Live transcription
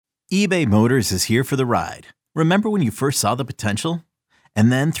eBay Motors is here for the ride. Remember when you first saw the potential?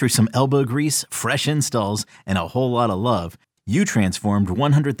 And then through some elbow grease, fresh installs, and a whole lot of love, you transformed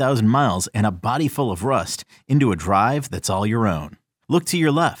 100,000 miles and a body full of rust into a drive that's all your own. Look to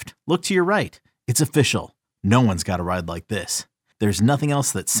your left. Look to your right. It's official. No one's got a ride like this. There's nothing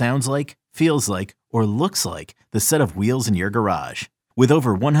else that sounds like, feels like, or looks like the set of wheels in your garage. With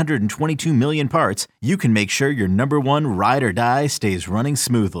over 122 million parts, you can make sure your number one ride or die stays running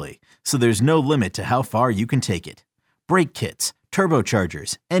smoothly. So there's no limit to how far you can take it. Brake kits,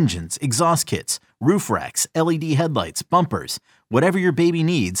 turbochargers, engines, exhaust kits, roof racks, LED headlights, bumpers, whatever your baby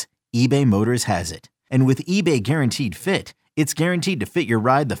needs, eBay Motors has it. And with eBay Guaranteed Fit, it's guaranteed to fit your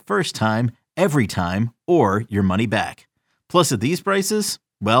ride the first time, every time, or your money back. Plus at these prices,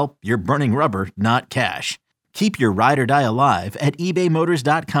 well, you're burning rubber, not cash. Keep your ride or die alive at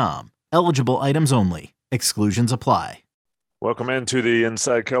ebaymotors.com. Eligible items only. Exclusions apply. Welcome into the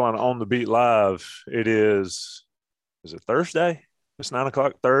Inside Carolina on the Beat Live. Is it Thursday? It's 9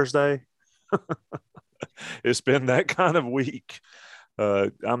 o'clock Thursday. It's been that kind of week.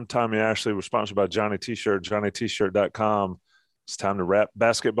 I'm Tommy Ashley. We're sponsored by Johnny T-Shirt, johnnytshirt.com. It's time to wrap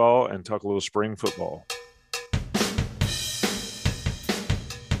basketball and talk a little spring football.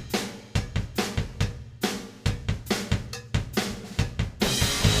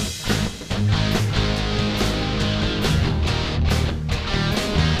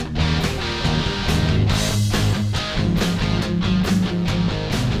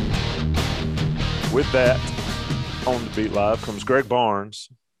 With that, on the Beat Live comes Greg Barnes,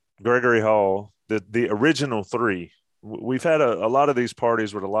 Gregory Hall, the original three. We've had a lot of these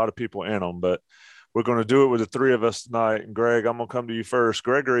parties with a lot of people in them, but we're going to do it with the three of us tonight. And Greg, I'm going to come to you first.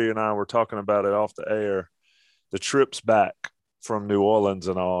 Gregory and I were talking about it off the air, the trips back from New Orleans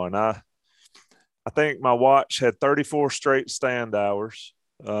and all. And I think my watch had 34 straight stand hours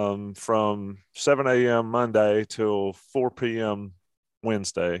from 7 a.m. Monday till 4 p.m.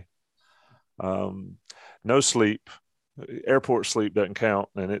 Wednesday. No sleep. Airport sleep doesn't count,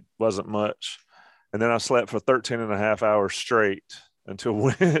 and it wasn't much. And then I slept for 13 and a half hours straight until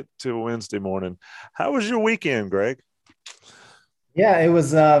Wednesday morning. How was your weekend, Greg? Yeah, it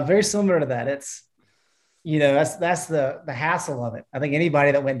was very similar to that. It's, that's the hassle of it. I think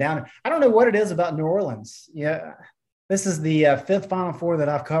anybody that went down, I don't know what it is about New Orleans. Yeah, this is the fifth Final Four that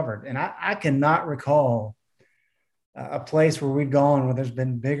I've covered, and I cannot recall a place where we've gone where there's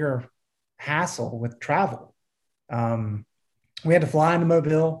been bigger hassle with travel. We had to fly into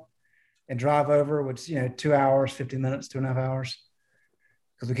Mobile and drive over, which, 2 hours, 50 minutes, 2.5 hours,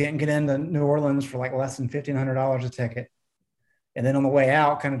 because we can't get into New Orleans for like less than $1,500 a ticket. And then on the way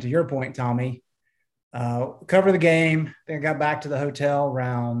out, kind of to your point, Tommy, cover the game. Then I got back to the hotel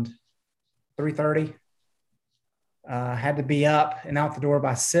around 3:30. Had to be up and out the door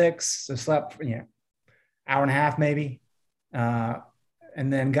by 6. So slept, hour and a half maybe.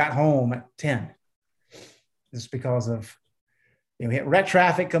 And then got home at 10, just because of, we had wreck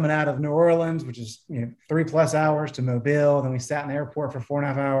traffic coming out of New Orleans, which is, 3+ hours to Mobile. Then we sat in the airport for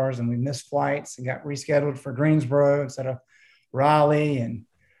 4.5 hours, and we missed flights and got rescheduled for Greensboro instead of Raleigh. And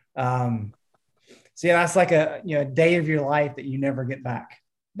so, that's like a day of your life that you never get back.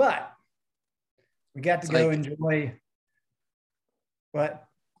 But we got to go enjoy. What?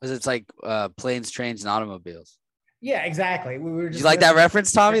 Because it's like planes, trains, and automobiles. Yeah, exactly. We were just. Did you like that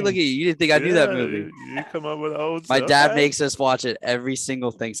reference, Tommy? Look at you. You didn't think I knew that movie. You come up with old My stuff. dad makes us watch it every single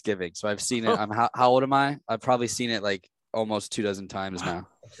Thanksgiving. So I've seen it. How old am I? I've probably seen it like almost 24 times now.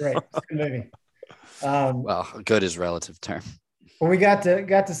 Great. It's a good movie. Well, good is a relative term. Well, we got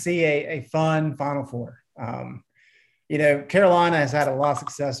to see a fun Final Four. Carolina has had a lot of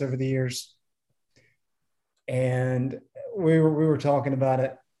success over the years. And we were talking about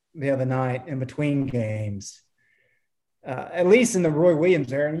it the other night in between games. At least in the Roy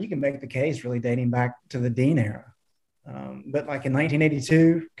Williams era, you can make the case really dating back to the Dean era. But like in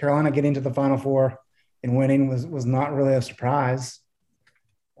 1982, Carolina getting to the Final Four and winning was not really a surprise.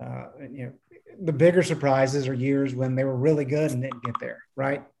 The bigger surprises are years when they were really good and didn't get there,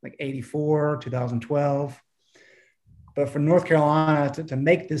 right? Like 84, 2012. But for North Carolina to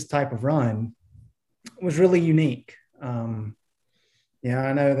make this type of run was really unique. I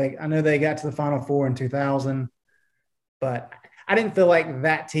know they got to the Final Four in 2000. But I didn't feel like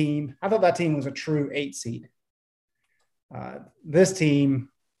that team. I thought that team was a true 8 seed. This team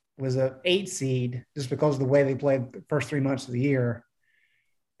was an 8 seed just because of the way they played the first 3 months of the year,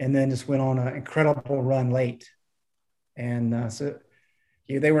 and then just went on an incredible run late. And so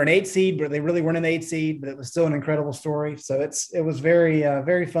they were an 8 seed, but they really weren't an 8 seed. But it was still an incredible story. So it was very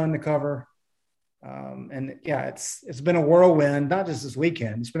very fun to cover. And yeah, it's been a whirlwind, not just this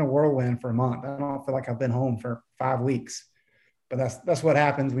weekend. It's been a whirlwind for a month. I don't feel like I've been home for 5 weeks, but that's what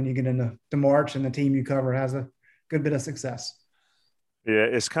happens when you get into March and the team you cover has a good bit of success. Yeah,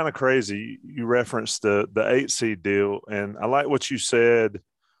 it's kind of crazy. You referenced the 8 seed deal, and I like what you said.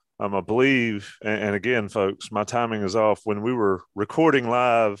 I believe, and again, folks, my timing is off. When we were recording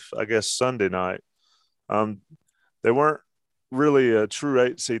live, I guess Sunday night, they weren't really a true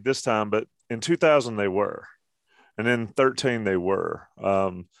 8 seed this time, but in 2000 they were, and in 13 they were.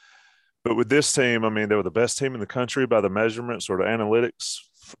 But with this team, I mean, they were the best team in the country by the measurements or the analytics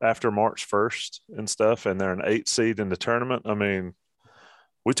after March 1st and stuff, and they're an 8 seed in the tournament. I mean,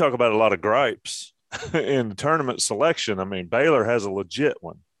 we talk about a lot of gripes in the tournament selection. I mean, Baylor has a legit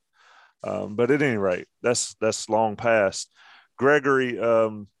one. But at any rate, that's long past. Gregory,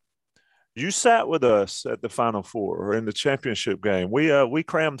 you sat with us at the Final Four or in the championship game. We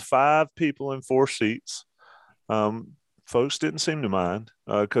crammed 5 people in 4 seats. Folks didn't seem to mind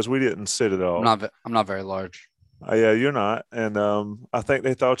because we didn't sit at all. I'm not very large. Yeah, you're not. And I think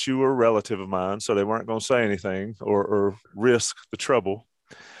they thought you were a relative of mine, so they weren't going to say anything or risk the trouble.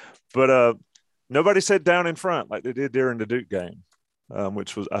 But nobody sat down in front like they did during the Duke game,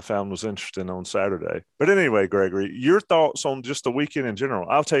 which I found was interesting on Saturday. But anyway, Gregory, your thoughts on just the weekend in general.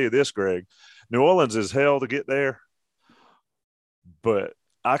 I'll tell you this, Greg. New Orleans is hell to get there, but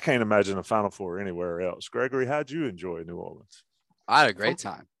I can't imagine a Final Four anywhere else. Gregory, how'd you enjoy New Orleans? I had a great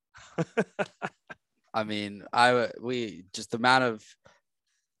time. I mean, it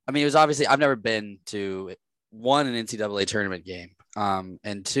was obviously, I've never been to one, an NCAA tournament game.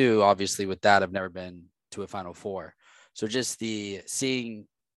 And 2, obviously with that, I've never been to a Final Four. So just getting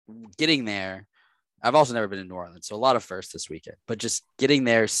there, I've also never been in New Orleans. So a lot of firsts this weekend, but just getting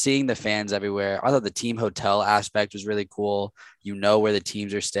there, seeing the fans everywhere. I thought the team hotel aspect was really cool. You know where the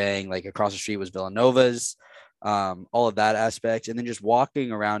teams are staying, like across the street was Villanova's, all of that aspect. And then just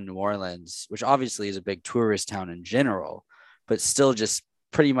walking around New Orleans, which obviously is a big tourist town in general, but still just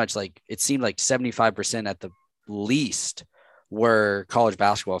pretty much like, it seemed like 75% at the least were college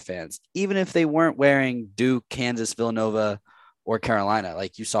basketball fans, even if they weren't wearing Duke, Kansas, Villanova, or Carolina.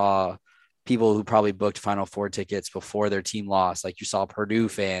 Like you saw people who probably booked Final Four tickets before their team lost. Like you saw Purdue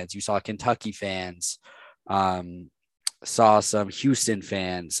fans, you saw Kentucky fans, saw some Houston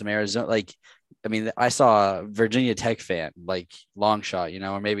fans, some Arizona. Like, I mean, I saw a Virginia Tech fan, like long shot,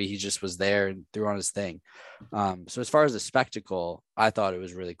 or maybe he just was there and threw on his thing. So as far as the spectacle, I thought it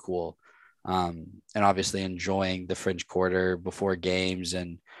was really cool. And obviously enjoying the French Quarter before games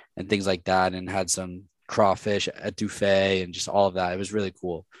and things like that, and had some crawfish at Dufay and just all of that. It was really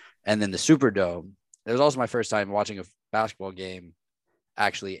cool. And then the Superdome, it was also my first time watching a basketball game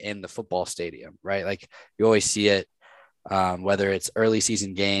actually in the football stadium, right? Like you always see it, whether it's early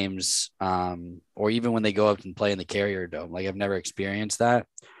season games, or even when they go up and play in the Carrier Dome. Like I've never experienced that.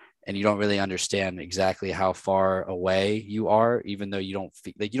 And you don't really understand exactly how far away you are, even though you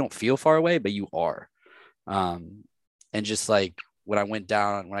don't feel far away, but you are. And just like when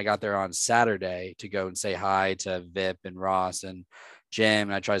I got there on Saturday to go and say hi to Vip and Ross and Jim,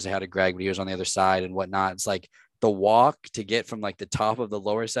 and I tried to say hi to Greg, but he was on the other side and whatnot. It's like the walk to get from like the top of the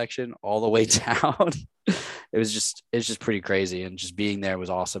lower section all the way down. It's just pretty crazy. And just being there was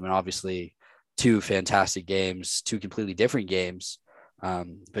awesome. And obviously 2 fantastic games, 2 completely different games.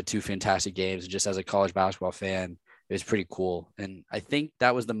 But 2 fantastic games. Just as a college basketball fan, it was pretty cool. And I think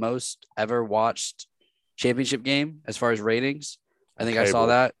that was the most ever watched championship game as far as ratings. I think I saw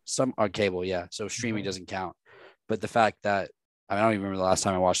that some on cable. Yeah. So streaming doesn't count, but the fact that, I don't even remember the last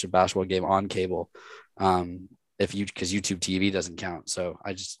time I watched a basketball game on cable. Because YouTube TV doesn't count. So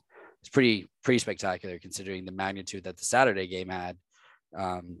it's pretty spectacular considering the magnitude that the Saturday game had.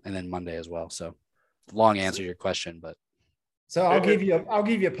 And then Monday as well. So long answer to your question, but. So I'll give you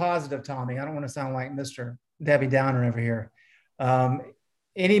a positive, Tommy. I don't want to sound like Mr. Debbie Downer over here.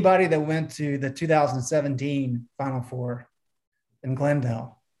 Anybody that went to the 2017 Final Four in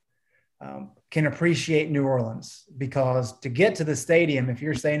Glendale can appreciate New Orleans, because to get to the stadium, if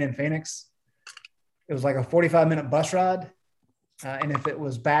you're staying in Phoenix, it was like a 45-minute bus ride. And if it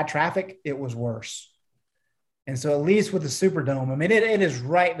was bad traffic, it was worse. And so at least with the Superdome, I mean, it is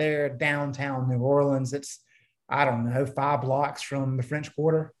right there downtown New Orleans. It's, I don't know, 5 blocks from the French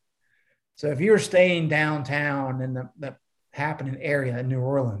Quarter. So if you're staying downtown in the happening area in New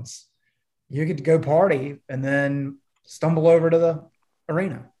Orleans, you get to go party and then stumble over to the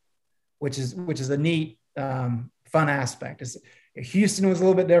arena, which is a neat, fun aspect. Houston was a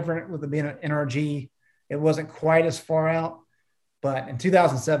little bit different with it being an NRG. It wasn't quite as far out, but in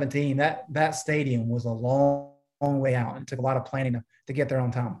 2017, that stadium was a long way out and took a lot of planning to get there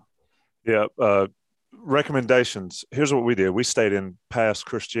on time. Yeah. Recommendations. Here's what we did. We stayed in Pass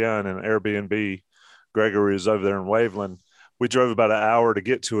Christian in an Airbnb. Gregory is over there in Waveland. We drove about an hour to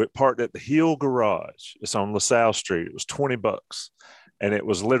get to it, parked at the Hill Garage. It's on LaSalle Street. It was $20. And it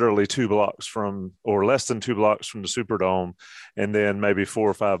was literally 2 blocks from, or less than 2 blocks from the Superdome. And then maybe 4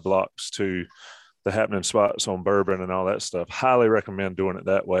 or 5 blocks to the happening spots on Bourbon and all that stuff. Highly recommend doing it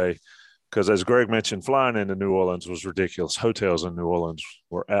that way. Because as Greg mentioned, flying into New Orleans was ridiculous. Hotels in New Orleans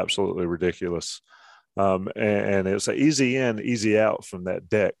were absolutely ridiculous. And it's an easy in, easy out from that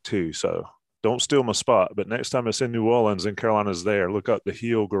deck too. So don't steal my spot. But next time it's in New Orleans and Carolina's there, look up the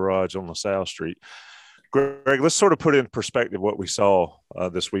Hill Garage on LaSalle Street. Greg, let's sort of put in perspective what we saw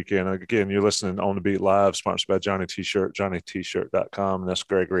this weekend. Again, you're listening on the Beat Live, sponsored by Johnny T-Shirt, johnnytshirt.com. And that's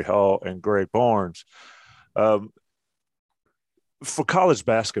Gregory Hall and Greg Barnes. For college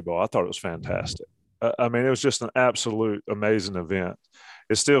basketball, I thought it was fantastic. I mean, it was just an absolute amazing event.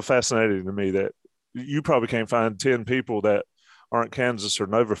 It's still fascinating to me that you probably can't find 10 people that aren't Kansas or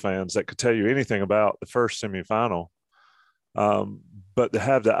Nova fans that could tell you anything about the first semifinal. But to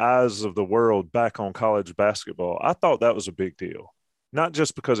have the eyes of the world back on college basketball, I thought that was a big deal. Not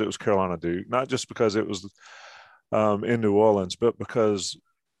just because it was Carolina Duke, not just because it was in New Orleans, but because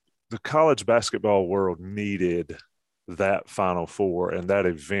the college basketball world needed that Final Four and that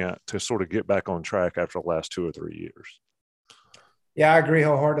event to sort of get back on track after the last 2 or 3 years. Yeah, I agree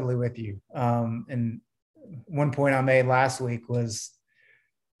wholeheartedly with you. And one point I made last week was,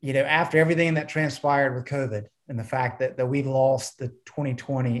 after everything that transpired with COVID and the fact that we lost the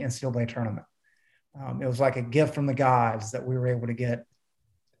 2020 NCAA tournament, it was like a gift from the gods that we were able to get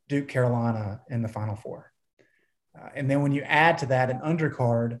Duke Carolina in the Final Four. And then when you add to that an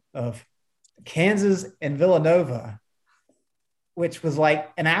undercard of Kansas and Villanova, which was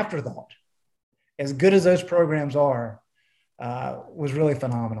like an afterthought, as good as those programs are, was really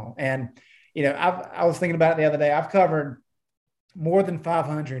phenomenal. And, I was thinking about it the other day. I've covered more than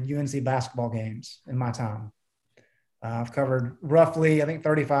 500 UNC basketball games in my time. I've covered roughly, I think,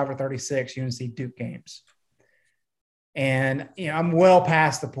 35 or 36 UNC Duke games. And, I'm well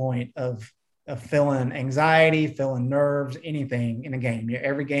past the point of feeling anxiety, feeling nerves, anything in a game.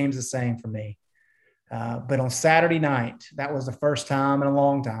 Every game's the same for me. But on Saturday night, that was the first time in a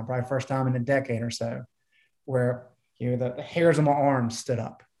long time, probably first time in a decade or so, where the hairs on my arms stood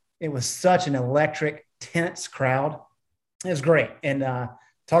up. It was such an electric, tense crowd. It was great. And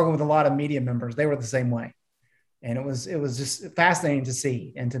talking with a lot of media members, they were the same way. And it was just fascinating to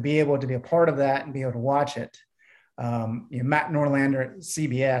see and to be able to be a part of that and be able to watch it. Matt Norlander at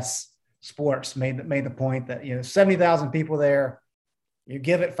CBS Sports made the point that 70,000 people there. You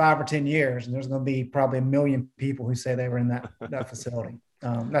give it 5 or 10 years, and there's going to be probably 1 million people who say they were in that facility.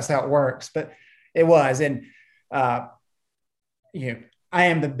 That's how it works. But it was, and I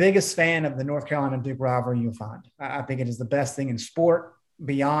am the biggest fan of the North Carolina Duke rivalry you'll find. I think it is the best thing in sport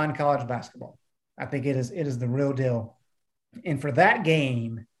beyond college basketball. I think it is the real deal. And for that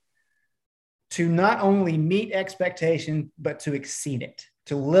game to not only meet expectation, but to exceed it,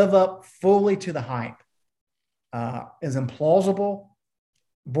 to live up fully to the hype, is implausible,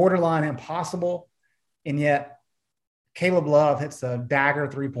 borderline impossible. And yet Caleb Love hits a dagger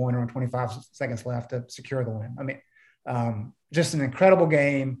 3-pointer on 25 seconds left to secure the win. I mean, just an incredible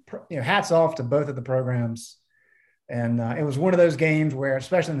game. Hats off to both of the programs. And it was one of those games where,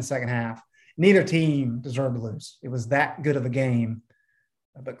 especially in the second half, neither team deserved to lose. It was that good of a game.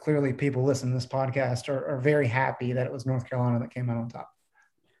 But clearly people listening to this podcast are very happy that it was North Carolina that came out on top.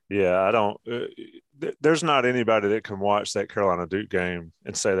 Yeah, there's not anybody that can watch that Carolina Duke game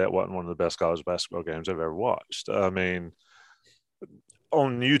and say that wasn't one of the best college basketball games I've ever watched. I mean,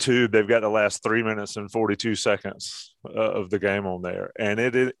 on YouTube, they've got the last 3 minutes and 42 seconds of the game on there.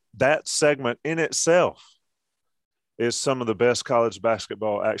 And that segment in itself is some of the best college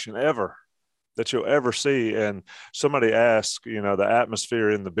basketball action ever that you'll ever see. And somebody asked, the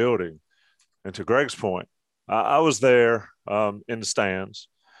atmosphere in the building. And to Greg's point, I was there in the stands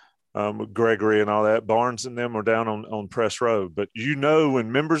with Gregory and all that. Barnes and them were down on press row. But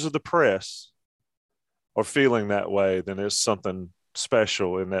when members of the press are feeling that way, then it's something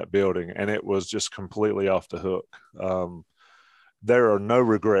special in that building. And it was just completely off the hook. There are no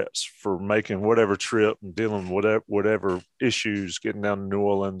regrets for making whatever trip and dealing with whatever issues, getting down to New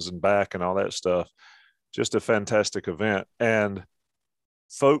Orleans and back and all that stuff. Just a fantastic event. And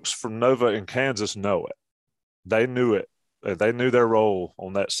folks from Nova and Kansas know it. They knew it. They knew their role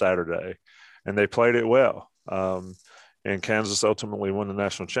on that Saturday, and they played it well. And Kansas ultimately won the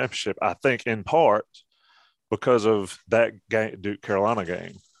national championship, I think, in part because of that game, Duke Carolina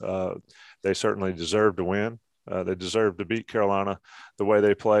game. They certainly deserved to win. They deserved to beat Carolina the way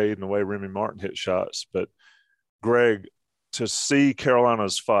they played and the way Remy Martin hit shots. But Greg, to see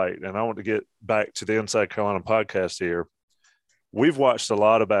Carolina's fight, and I want to get back to the Inside Carolina podcast here. We've watched a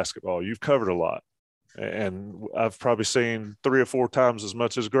lot of basketball. You've covered a lot. And I've probably seen 3 or 4 times as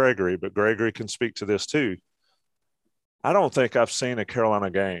much as Gregory, but Gregory can speak to this too. I don't think I've seen a Carolina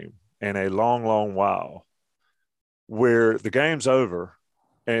game in a long, long while where the game's over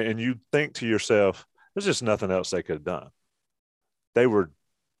and you think to yourself, there's just nothing else they could have done. They were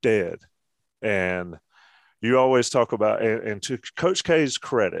dead. And you always talk about, and to Coach K's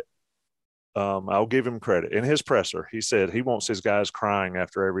credit, I'll give him credit. In his presser, he said he wants his guys crying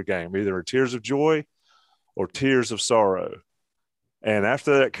after every game, either tears of joy or tears of sorrow. And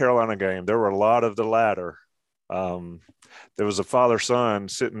after that Carolina game, there were a lot of the latter. There was a father-son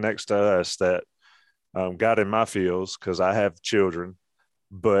sitting next to us that got in my feels because I have children.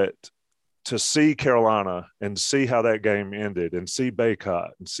 But to see Carolina and see how that game ended and see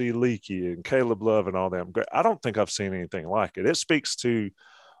Bacot and see Leakey and Caleb Love and all them, I don't think I've seen anything like it. It speaks to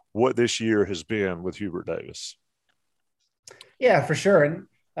what this year has been with Hubert Davis. Yeah, for sure. And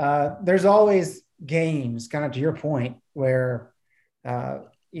there's always games, kind of to your point, where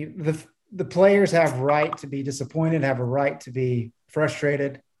the players have right to be disappointed, have a right to be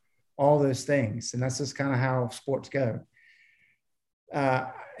frustrated, all those things. And that's just kind of how sports go.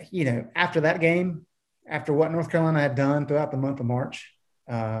 After that game, after what North Carolina had done throughout the month of March,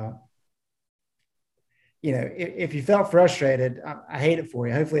 if you felt frustrated, I hate it for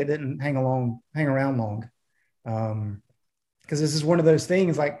you. Hopefully it didn't hang around long. Because this is one of those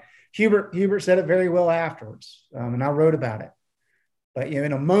things, like Hubert said it very well afterwards. And I wrote about it. But,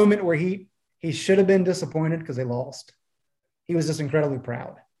 in a moment where he should have been disappointed because they lost, he was just incredibly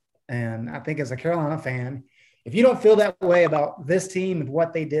proud. And I think as a Carolina fan, if you don't feel that way about this team and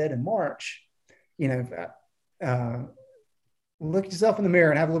what they did in March, look yourself in the mirror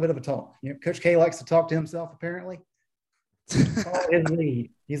and have a little bit of a talk. Coach K likes to talk to himself, apparently. Follow his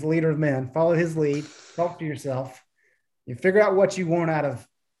lead. He's the leader of men. Follow his lead. Talk to yourself. You figure out what you want out of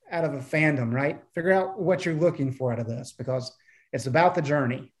a fandom, right? Figure out what you're looking for out of this, because it's about the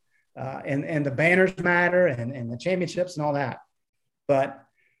journey. And the banners matter and the championships and all that. But,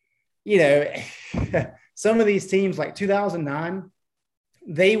 some of these teams like 2009,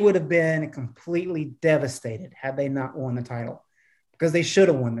 they would have been completely devastated had they not won the title, because they should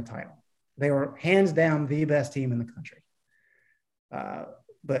have won the title. They were hands down the best team in the country.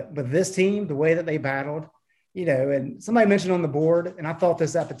 But this team, the way that they battled, and somebody mentioned on the board, and I thought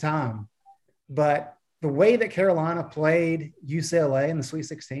this at the time, but the way that Carolina played UCLA in the Sweet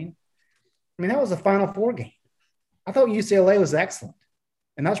 16, that was a Final Four game. I thought UCLA was excellent.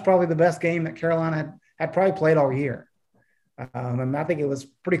 And that's probably the best game that Carolina had probably played all year. And I think it was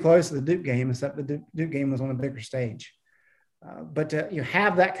pretty close to the Duke game, except the Duke game was on a bigger stage. But to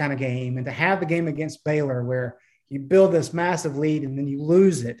have that kind of game, and to have the game against Baylor where you build this massive lead and then you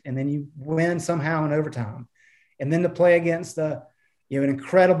lose it and then you win somehow in overtime, and then to play against an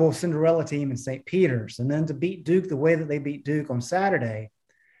incredible Cinderella team in St. Peter's, and then to beat Duke the way that they beat Duke on Saturday,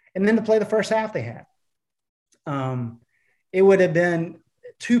 and then to play the first half they had. It would have been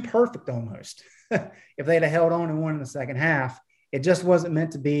too perfect almost if they'd have held on and won in the second half. It just wasn't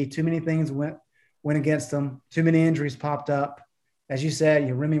meant to be. Too many things went against them. Too many injuries popped up. As you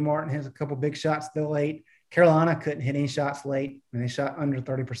said, Remy Martin has a couple big shots still late. Carolina couldn't hit any shots late, and they shot under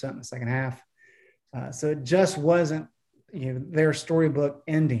 30% in the second half. So it just wasn't their storybook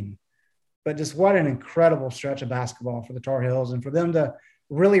ending. But just what an incredible stretch of basketball for the Tar Heels, and for them to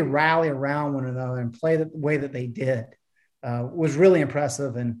really rally around one another and play the way that they did was really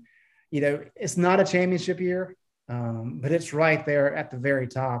impressive. And, it's not a championship year, but it's right there at the very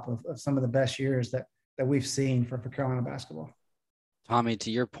top of some of the best years that we've seen for Carolina basketball. Tommy,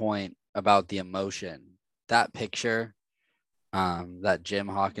 to your point about the emotion, that picture that Jim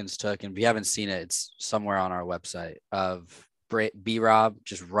Hawkins took, and if you haven't seen it, it's somewhere on our website, of B-Rob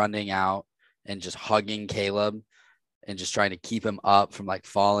just running out and just hugging Caleb and just trying to keep him up from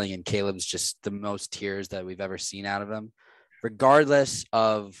falling. And Caleb's just the most tears that we've ever seen out of him, regardless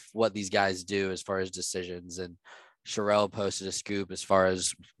of what these guys do as far as decisions. And Sherelle posted a scoop as far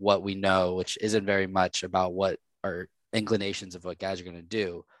as what we know, which isn't very much about what our inclinations of what guys are going to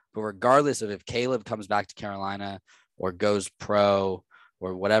do. But regardless of if Caleb comes back to Carolina or goes pro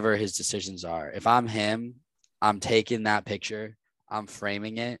or whatever his decisions are, if I'm him, I'm taking that picture, I'm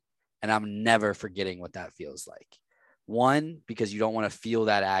framing it, and I'm never forgetting what that feels like. One, because you don't want to feel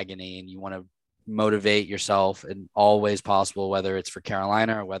that agony and you want to motivate yourself in all ways possible, whether it's for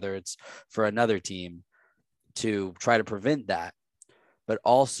Carolina or whether it's for another team, to try to prevent that. But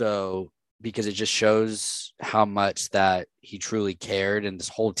also because it just shows how much that he truly cared and this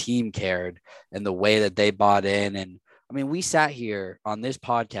whole team cared and the way that they bought in. And I mean, we sat here on this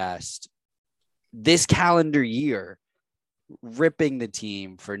podcast this calendar year ripping the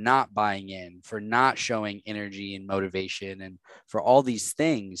team for not buying in, for not showing energy and motivation, and for all these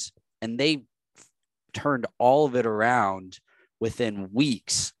things. And they turned all of it around within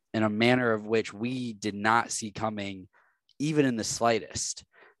weeks in a manner of which we did not see coming, even in the slightest.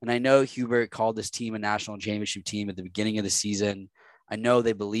 And I know Hubert called this team a national championship team at the beginning of the season. I know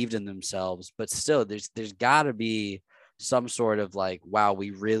they believed in themselves, but still there's got to be some sort of like, wow,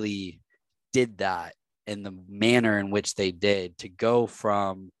 we really did that in the manner in which they did, to go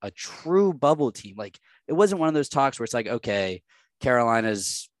from a true bubble team. Like, it wasn't one of those talks where it's like, okay,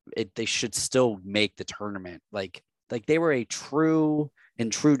 Carolina's they should still make the tournament. Like they were in true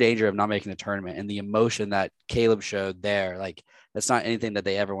danger of not making the tournament. And the emotion that Caleb showed there, like, that's not anything that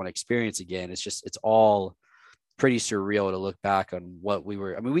they ever want to experience again. It's all pretty surreal to look back on what we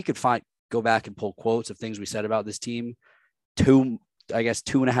were. I mean, we could go back and pull quotes of things we said about this team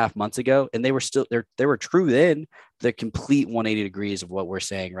 2.5 months ago, and they were still they were true then. The complete 180 degrees of what we're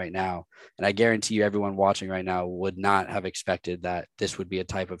saying right now. And I guarantee you, everyone watching right now would not have expected that this would be a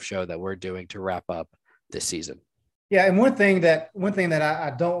type of show that we're doing to wrap up this season. Yeah, and one thing that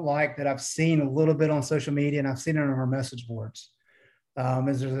I don't like, that I've seen a little bit on social media, and I've seen it on our message boards,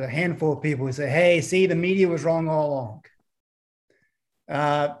 is there's a handful of people who say, "Hey, see, the media was wrong all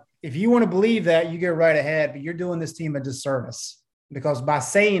along." If you want to believe that, you go right ahead, but you're doing this team a disservice, because by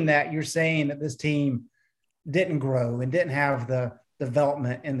saying that, you're saying that this team didn't grow and didn't have the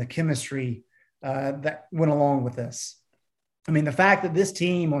development and the chemistry that went along with this. I mean, the fact that this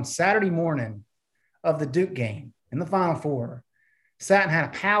team on Saturday morning of the Duke game in the Final Four sat and had a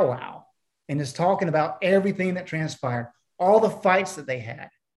powwow and is talking about everything that transpired, all the fights that they had,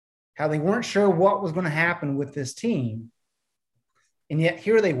 how they weren't sure what was going to happen with this team. And yet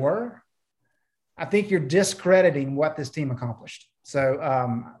here they were. I think you're discrediting what this team accomplished. So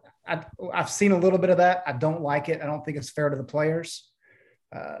I've seen a little bit of that. I don't like it. I don't think it's fair to the players.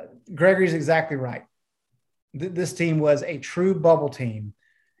 Gregory's exactly right. This team was a true bubble team.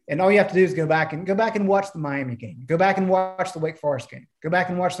 And all you have to do is go back and watch the Miami game. Go back and watch the Wake Forest game. Go back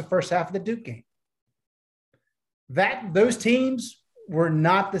and watch the first half of the Duke game. Those teams were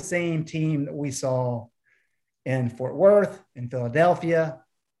not the same team that we saw in Fort Worth, in Philadelphia,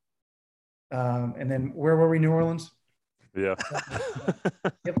 and then where were we? New Orleans. Yeah.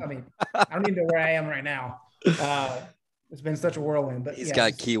 I mean, I don't even know where I am right now. It's been such a whirlwind. But he's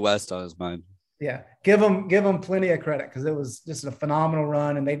got Key West on his mind. Yeah, give them plenty of credit, because it was just a phenomenal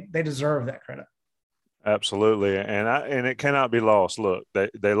run, and they deserve that credit. Absolutely, and it cannot be lost. Look,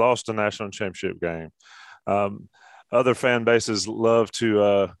 they lost the national championship game. Other fan bases love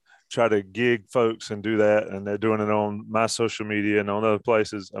to try to gig folks and do that, and they're doing it on my social media and on other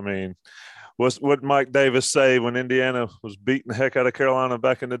places. I mean, what Mike Davis say when Indiana was beating the heck out of Carolina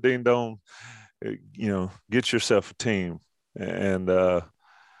back in the Dean Dome? Get yourself a team. And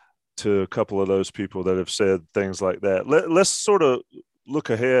to a couple of those people that have said things like that, let's sort of look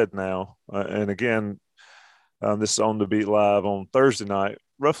ahead now. And again, this is On the Beat Live on Thursday night,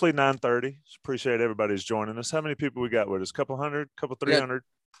 roughly 9:30. Appreciate everybody's joining us. How many people we got with us? Couple hundred, couple 300?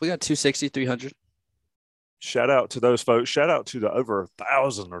 We got 260, 300. Shout out to those folks. Shout out to the over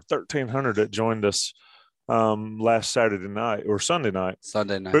 1,000 or 1,300 that joined us last Saturday night or Sunday night.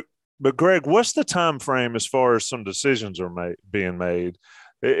 Sunday night. But Greg, what's the time frame as far as some decisions are being made?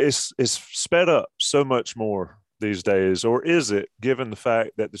 It's sped up so much more these days, or is it, given the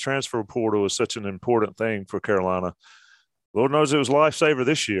fact that the transfer portal is such an important thing for Carolina? Lord knows it was a lifesaver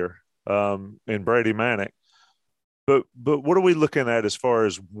this year in Brady Manick. But what are we looking at as far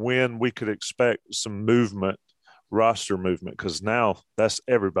as when we could expect some movement, roster movement? Because now that's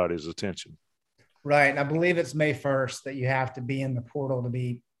everybody's attention. Right. And I believe it's May 1st that you have to be in the portal to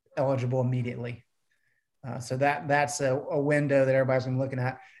be eligible immediately. So that's a window that everybody's been looking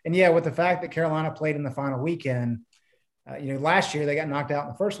at. And yeah, with the fact that Carolina played in the final weekend, last year they got knocked out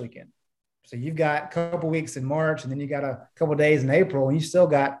in the first weekend. So you've got a couple weeks in March, and then you got a couple days in April, and you still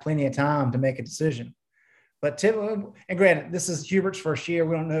got plenty of time to make a decision. But and granted, this is Hubert's first year.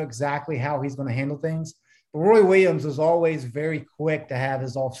 We don't know exactly how he's going to handle things. But Roy Williams was always very quick to have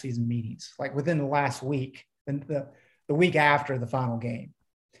his off-season meetings, like within the last week, and the week after the final game.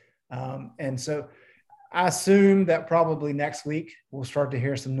 And so I assume that probably next week we'll start to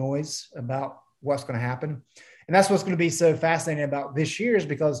hear some noise about what's going to happen. And that's what's going to be so fascinating about this year, is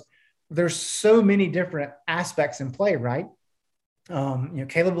because there's so many different aspects in play, right?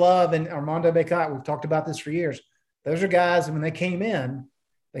 Caleb Love and Armando Bacot, we've talked about this for years. Those are guys, when they came in,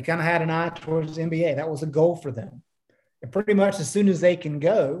 They kind of had an eye towards the NBA. That was a goal for them. And pretty much as soon as they can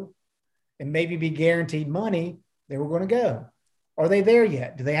go and maybe be guaranteed money, they were going to go. Are they there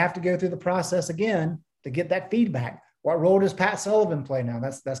yet? Do they have to go through the process again to get that feedback? What role does Pat Sullivan play now?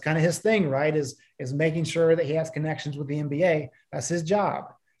 That's kind of his thing, right? Is making sure that he has connections with the NBA. That's his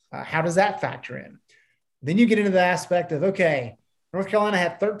job. How does that factor in? Then you get into the aspect of, okay, North Carolina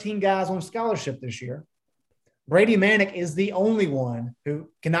had 13 guys on scholarship this year. Brady Manek is the only one who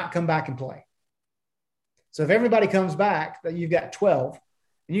cannot come back and play. So if everybody comes back, you've got 12,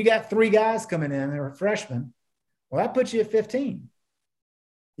 and you got 3 guys coming in that are freshmen, well, that puts you at 15.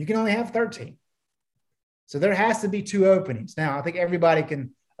 You can only have 13. So there has to be 2 openings. Now, I think everybody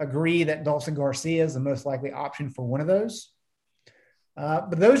can agree that Dawson Garcia is the most likely option for one of those.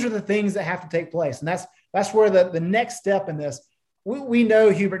 But those are the things that have to take place. And that's where the next step in this, we know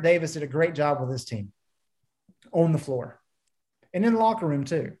Hubert Davis did a great job with his team on the floor and in the locker room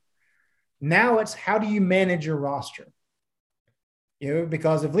too. Now it's how do you manage your roster?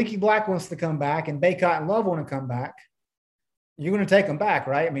 Because if Leaky Black wants to come back and Baycott and Love want to come back, you're going to take them back,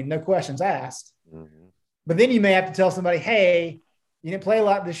 right? I mean, no questions asked. Mm-hmm. But then you may have to tell somebody, hey, you didn't play a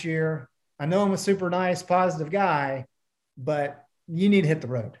lot this year. I know I'm a super nice, positive guy, but you need to hit the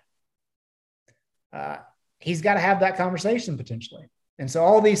road. He's got to have that conversation potentially. And so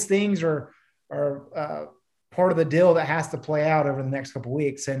all these things are part of the deal that has to play out over the next couple of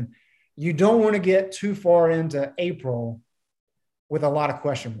weeks. And you don't want to get too far into April with a lot of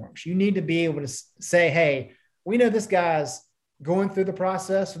question marks. You need to be able to say, hey, we know this guy's going through the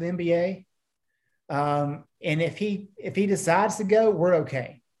process with the NBA. And if he decides to go, we're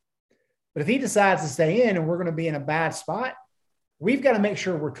okay. But if he decides to stay in and we're going to be in a bad spot, we've got to make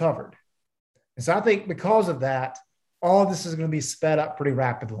sure we're covered. And so I think because of that, all of this is going to be sped up pretty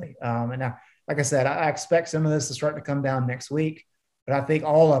rapidly. And now, like I said, I expect some of this to start to come down next week, but I think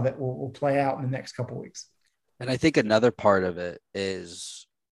all of it will play out in the next couple of weeks. And I think another part of it is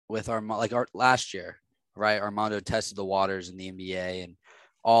with our last year, right? Armando tested the waters in the NBA and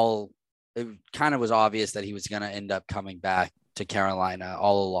it kind of was obvious that he was going to end up coming back to Carolina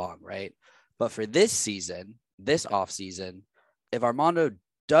all along, right? But for this season, this offseason, if Armando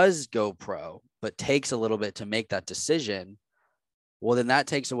does go pro, but takes a little bit to make that decision, well, then that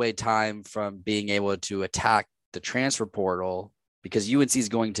takes away time from being able to attack the transfer portal because UNC is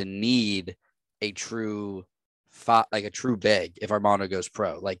going to need a true big if Armando goes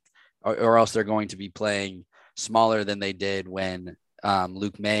pro, or else they're going to be playing smaller than they did when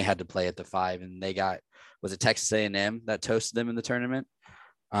Luke May had to play at the 5 and was it Texas A&M that toasted them in the tournament?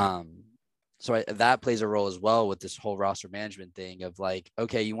 So that plays a role as well with this whole roster management thing of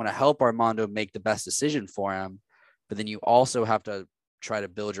okay, you want to help Armando make the best decision for him, but then you also have to try to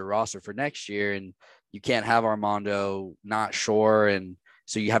build your roster for next year, and you can't have Armando not sure. And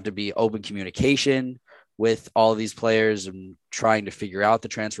so you have to be open communication with all of these players and trying to figure out the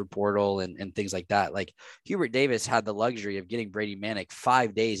transfer portal and things like that. Like Hubert Davis had the luxury of getting Brady Manek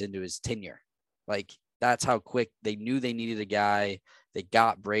 5 days into his tenure. That's how quick they knew they needed a guy. They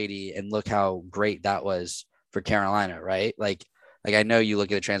got Brady, and look how great that was for Carolina, right? I know you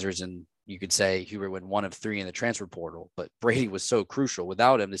look at the transfers and you could say Hubert went 1 of 3 in the transfer portal, but Brady was so crucial.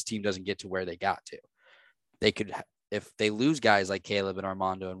 Without him, this team doesn't get to where they got to. They could, if they lose guys like Caleb and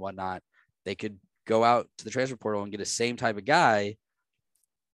Armando and whatnot, they could go out to the transfer portal and get the same type of guy,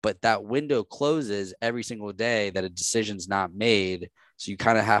 but that window closes every single day that a decision's not made. So you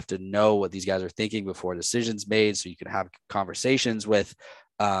kind of have to know what these guys are thinking before a decision's made, so you can have conversations with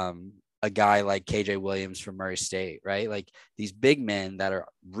a guy like KJ Williams from Murray State, right? These big men that are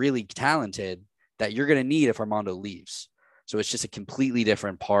really talented that you're going to need if Armando leaves. So it's just a completely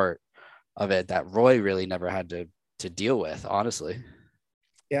different part of it that Roy really never had to deal with, honestly.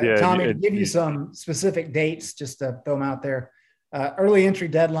 Yeah, Tommy, to give you some specific dates, just to throw them out there. Early entry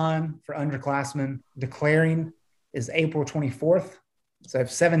deadline for underclassmen declaring is April 24th. So I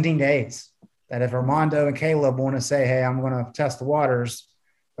have 17 days that if Armando and Caleb want to say, hey, I'm going to test the waters,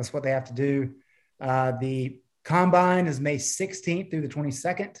 that's what they have to do. The combine is May 16th through the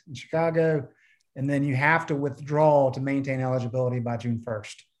 22nd in Chicago. And then you have to withdraw to maintain eligibility by June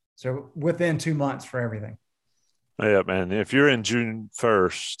 1st. So within 2 months for everything. Yeah, man. If you're in June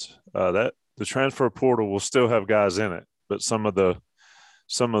 1st, the transfer portal will still have guys in it, but some of the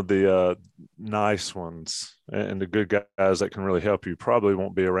nice ones and the good guys that can really help you probably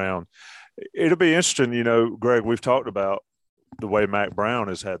won't be around. It'll be interesting. Greg, we've talked about the way Mack Brown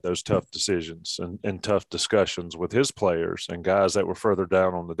has had those tough decisions and tough discussions with his players and guys that were further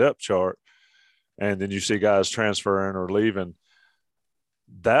down on the depth chart. And then you see guys transferring or leaving.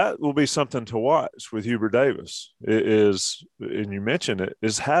 that will be something to watch with Hubert Davis. It is, and you mentioned it,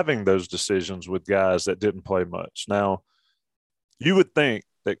 is having those decisions with guys that didn't play much. Now, you would think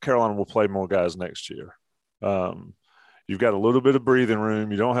that Carolina will play more guys next year. You've got a little bit of breathing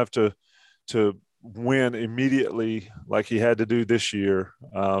room. You don't have to win immediately like he had to do this year.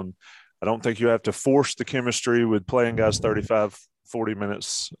 I don't think you have to force the chemistry with playing guys 35, 40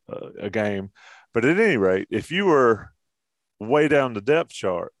 minutes a game. But at any rate, if you were way down the depth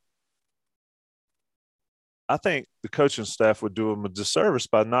chart, I think the coaching staff would do them a disservice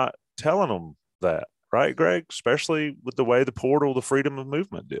by not telling them that, right, Greg? Especially with the way the portal, the freedom of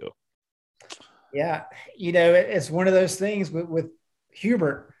movement deal. Yeah, it's one of those things with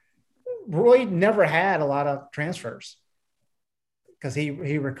Hubert. Roy never had a lot of transfers because he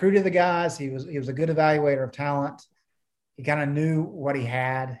recruited the guys. He was a good evaluator of talent. He kind of knew what he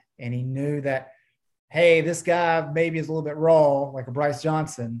had, and he knew that, hey, this guy maybe is a little bit raw, like a Bryce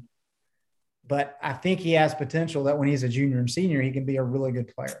Johnson, but I think he has potential that when he's a junior and senior, he can be a really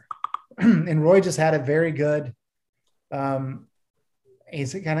good player. And Roy just had a very good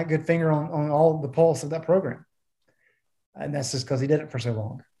he's kind of good finger on all the pulse of that program. And that's just because he did it for so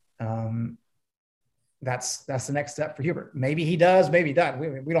long. That's the next step for Hubert. Maybe he does, maybe he doesn't.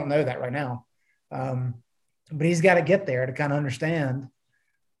 We don't know that right now. But he's got to get there to kind of understand,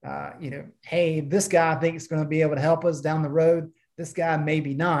 hey, this guy I think is going to be able to help us down the road. This guy,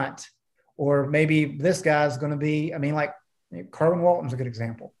 maybe not. Or maybe this guy's going to be, like Kerwin Walton's a good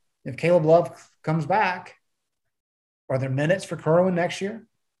example. If Caleb Love comes back, are there minutes for Kerwin next year?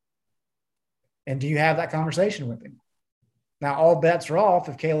 And do you have that conversation with him? Now, all bets are off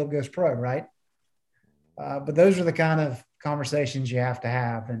if Caleb goes pro, right? But those are the kind of conversations you have to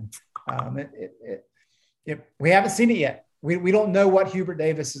have. And we haven't seen it yet. We don't know what Hubert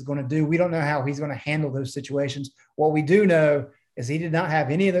Davis is going to do. We don't know how he's going to handle those situations. What we do know is he did not have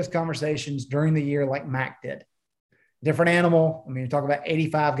any of those conversations during the year like Mac did. Different animal. You're talking about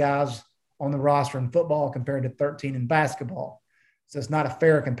 85 guys on the roster in football compared to 13 in basketball. So it's not a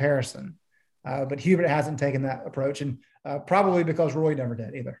fair comparison. But Hubert hasn't taken that approach, and probably because Roy never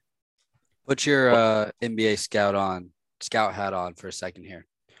did either. Put your NBA scout hat on for a second here.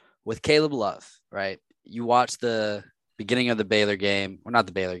 With Caleb Love, right? You watch the beginning of the Baylor game, or not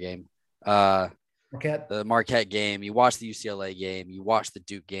the Baylor game, the Marquette game. You watch the UCLA game. You watch the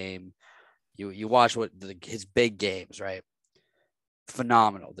Duke game. You watch his big games, right?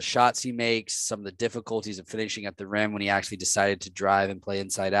 Phenomenal. The shots he makes, some of the difficulties of finishing at the rim when he actually decided to drive and play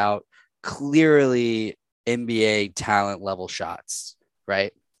inside out. Clearly NBA talent level shots,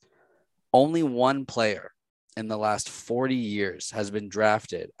 right? Only one player in the last 40 years has been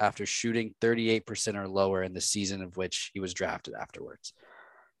drafted after shooting 38% or lower in the season of which he was drafted afterwards.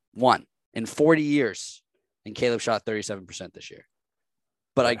 One in 40 years. And Caleb shot 37% this year.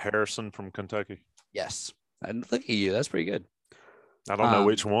 But Harrison from Kentucky. Yes. And look at you. That's pretty good. I don't know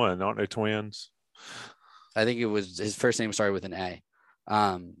which one. Aren't they twins? I think it was his first name started with an A.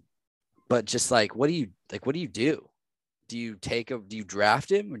 But just what do you do? Do you draft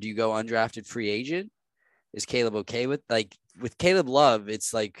him, or do you go undrafted free agent? Is Caleb okay with Caleb Love?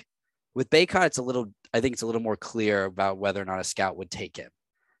 It's like with Bacot, I think it's a little more clear about whether or not a scout would take him.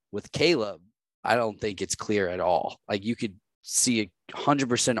 With Caleb, I don't think it's clear at all. Like you could see a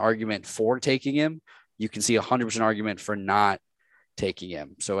 100% argument for taking him. You can see 100% argument for not taking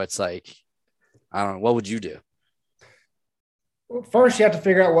him. So it's like, I don't know. What would you do? Well, first, you have to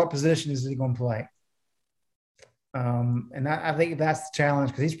figure out what position is he going to play. And I think that's the challenge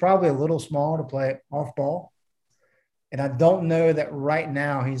because he's probably a little small to play off ball. And I don't know that right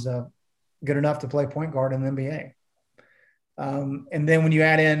now he's good enough to play point guard in the NBA. And then when you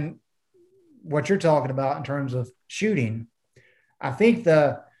add in what you're talking about in terms of shooting, I think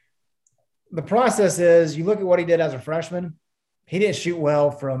the process is you look at what he did as a freshman. He didn't shoot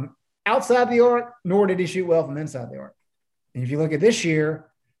well from outside the arc, nor did he shoot well from inside the arc. And if you look at this year,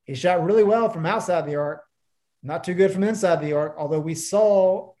 he shot really well from outside the arc, not too good from inside the arc, although we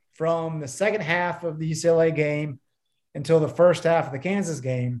saw from the second half of the UCLA game until the first half of the Kansas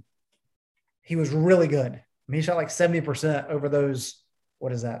game, he was really good. He shot like 70% over those,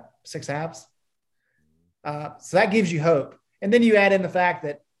 6 halves? So that gives you hope. And then you add in the fact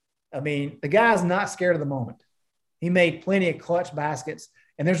that, the guy's not scared of the moment. He made plenty of clutch baskets,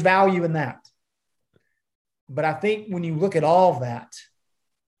 and there's value in that. But I think when you look at all of that,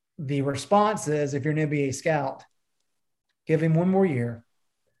 the response is, if you're an NBA scout, give him one more year,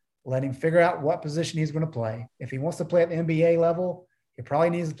 let him figure out what position he's going to play. If he wants to play at the NBA level, he probably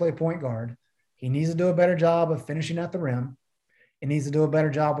needs to play point guard. He needs to do a better job of finishing at the rim. He needs to do a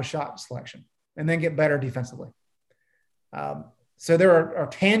better job with shot selection and then get better defensively. So there are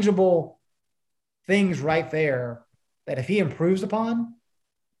tangible things right there that if he improves upon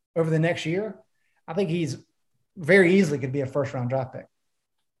over the next year, I think he's very easily could be a first-round draft pick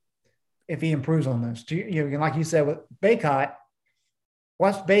if he improves on those. Like you said with Bacot,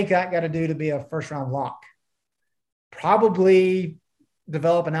 what's Bacot got to do to be a first-round lock? Probably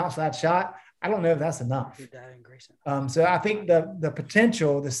develop an outside shot. I don't know if that's enough. So I think the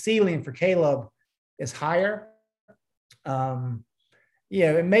potential, the ceiling for Caleb is higher. And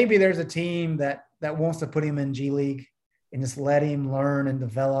maybe there's a team that wants to put him in G League and just let him learn and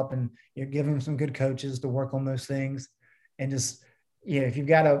develop, and give him some good coaches to work on those things. And just, if you've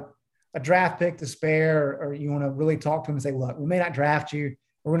got a draft pick to spare, or you want to really talk to him and say, look, we may not draft you.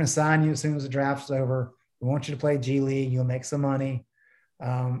 We're going to sign you as soon as the draft's over. We want you to play G League. You'll make some money.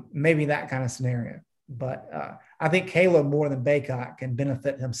 Maybe that kind of scenario. But I think Caleb more than Bacot can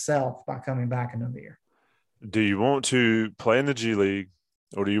benefit himself by coming back another year. Do you want to play in the G League,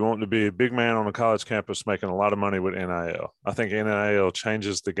 or do you want to be a big man on a college campus making a lot of money with NIL? I think NIL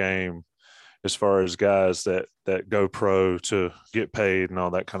changes the game as far as guys that go pro to get paid and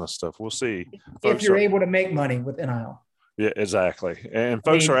all that kind of stuff. We'll see. If you're able to make money with NIL. Yeah, exactly. And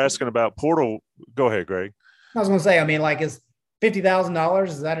folks are asking about portal. Go ahead, Greg. I was going to say, is $50,000,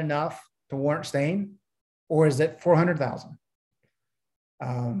 is that enough to warrant staying, or is it $400,000?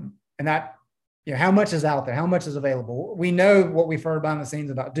 And that, how much is out there? How much is available? We know what we've heard behind the scenes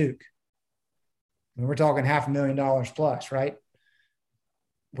about Duke. We're talking $500,000 plus, right?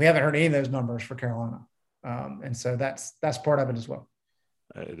 We haven't heard any of those numbers for Carolina. And so that's part of it as well.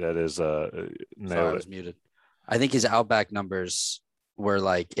 That is Sorry, I was muted. I think his Outback numbers were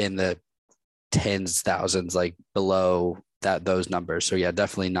like in the tens thousands, like below those numbers. So yeah,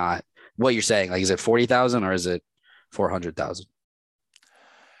 definitely not what you're saying. Like, is it 40,000 or is it 400,000?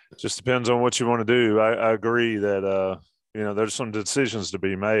 Just depends on what you want to do. I agree that there's some decisions to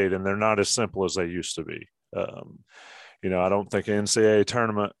be made, and they're not as simple as they used to be. I don't think an NCAA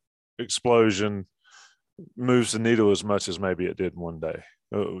tournament explosion moves the needle as much as maybe it did one day,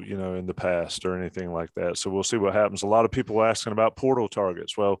 in the past or anything like that. So we'll see what happens. A lot of people asking about portal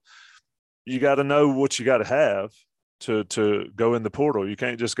targets. Well, you got to know what you got to have to go in the portal. You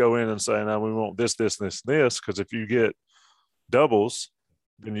can't just go in and say, no, we want this, this, this, this, because if you get doubles,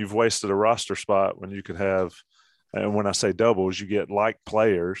 then you've wasted a roster spot when you could have, and when I say doubles, you get like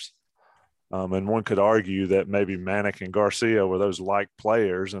players. And one could argue that maybe Manick and Garcia were those like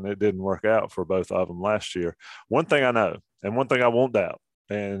players, and it didn't work out for both of them last year. One thing I know, and one thing I won't doubt,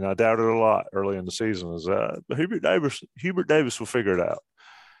 and I doubted a lot early in the season, is Hubert Davis will figure it out.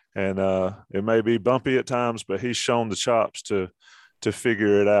 And it may be bumpy at times, but he's shown the chops to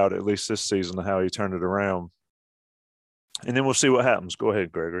figure it out, at least this season, how he turned it around. And then we'll see what happens. Go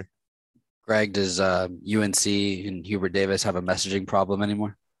ahead, Gregory. Greg, does UNC and Hubert Davis have a messaging problem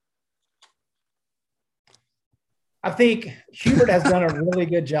anymore? I think Hubert has done a really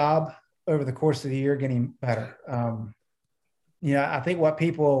good job over the course of the year getting better. I think what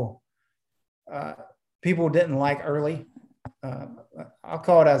people didn't like early, I'll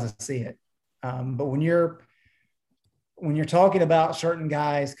call it as I see it. But when you're talking about certain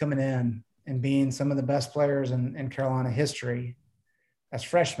guys coming in and being some of the best players in Carolina history as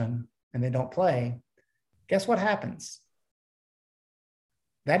freshmen, and they don't play, guess what happens?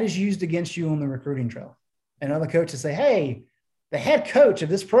 That is used against you on the recruiting trail. And other coaches say, hey, the head coach of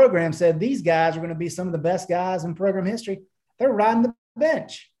this program said these guys are going to be some of the best guys in program history. They're riding the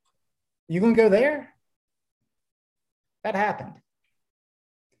bench. You going to go there? That happened.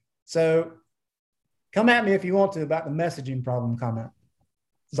 So come at me if you want to about the messaging problem comment.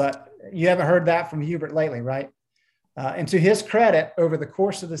 But you haven't heard that from Hubert lately, right? And to his credit, over the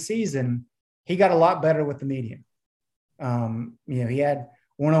course of the season, he got a lot better with the media. He had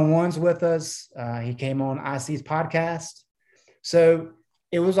one-on-ones with us. He came on IC's podcast. So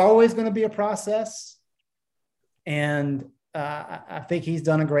it was always going to be a process. And I think he's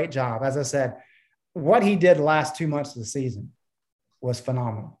done a great job. As I said, what he did the last 2 months of the season was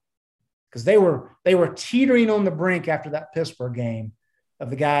phenomenal, because they were teetering on the brink after that Pittsburgh game of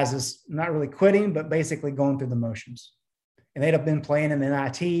the guys is not really quitting, but basically going through the motions. And they'd have been playing in the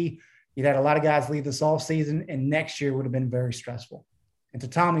NIT. You'd had a lot of guys leave this off season, and next year would have been very stressful. And to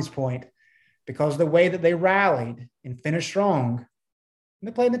Tommy's point, because of the way that they rallied and finished strong, and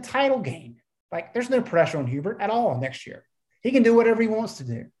they played in the title game. Like, there's no pressure on Hubert at all next year. He can do whatever he wants to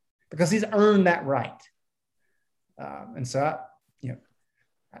do because he's earned that right. And so,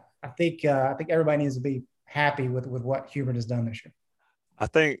 I think everybody needs to be happy with what Hubert has done this year. I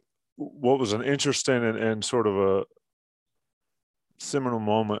think what was an interesting and sort of a seminal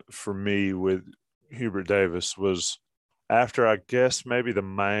moment for me with Hubert Davis was after, I guess, maybe the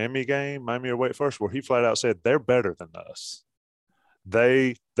Miami game, Miami or Wake Forest, where he flat out said they're better than us.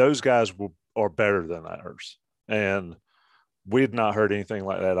 Those guys are better than ours. And we had not heard anything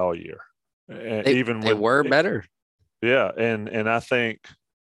like that all year. And they were better. Yeah. And I think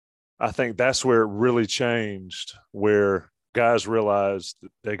that's where it really changed, where guys realized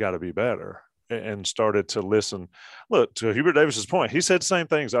that they got to be better and started to listen. Look, to Hubert Davis's point, he said the same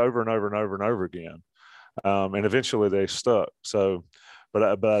things over and over and over and over again. And eventually they stuck. So,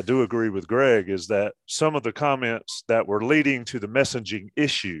 but I do agree with Greg, is that some of the comments that were leading to the messaging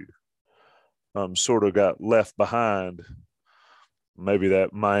issue sort of got left behind. Maybe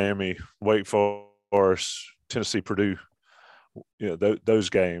that Miami, Wake Forest, Tennessee, Purdue, those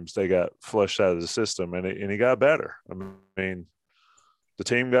games, they got flushed out of the system, and he got better. I mean, the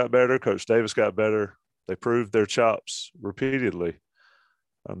team got better. Coach Davis got better. They proved their chops repeatedly.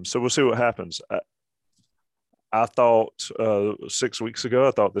 So we'll see what happens. I thought 6 weeks ago,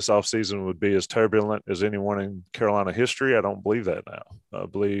 I thought this offseason would be as turbulent as anyone in Carolina history. I don't believe that now. I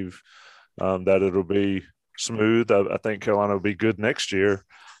believe that it'll be smooth. I think Carolina will be good next year.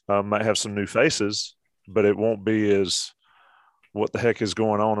 Might have some new faces, but it won't be as what the heck is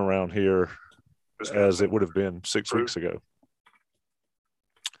going on around here as it would have been 6 weeks ago.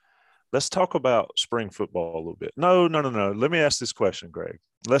 Let's talk about spring football a little bit. No. Let me ask this question, Greg.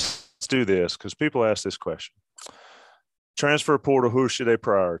 Let's do this because people ask this question. Transfer portal, who should they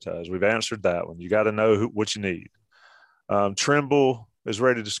prioritize? We've answered that one. You got to know what you need. Trimble is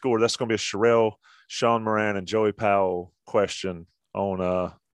ready to score. That's going to be a Sherelle, Sean Moran, and Joey Powell question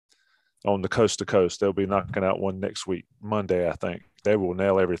on the coast to coast. They'll be knocking out one next week, Monday, I think. They will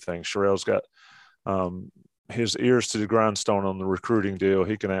nail everything. Sherelle's got his ears to the grindstone on the recruiting deal.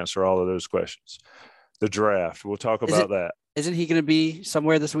 He can answer all of those questions. The draft, we'll talk about that. Isn't he going to be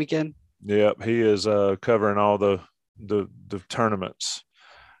somewhere this weekend? Yep, he is covering all the tournaments,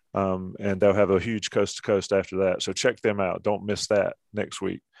 and they'll have a huge coast to coast after that. So check them out. Don't miss that next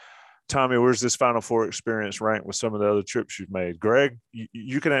week. Tommy, where's this Final Four experience ranked with some of the other trips you've made? Greg,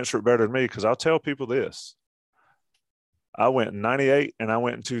 you can answer it better than me because I'll tell people this. I went in 98 and I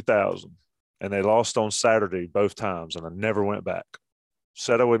went in 2000, and they lost on Saturday both times, and I never went back.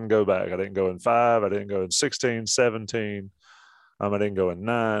 Said I wouldn't go back. I didn't go in 5. I didn't go in 16, 17. I didn't go in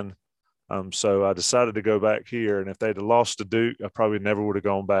 9. So I decided to go back here, and if they'd have lost to Duke, I probably never would have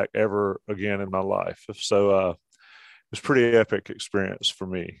gone back ever again in my life. So it was a pretty epic experience for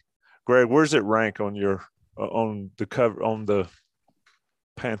me. Greg, where's it rank on your on the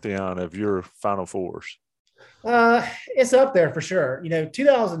pantheon of your Final Fours? It's up there for sure.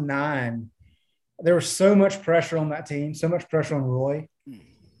 2009, there was so much pressure on that team, so much pressure on Roy.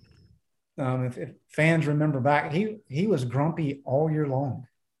 If fans remember back, he was grumpy all year long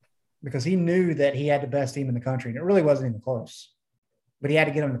because he knew that he had the best team in the country, and it really wasn't even close. But he had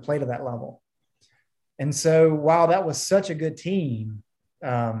to get them to play to that level. And so while that was such a good team,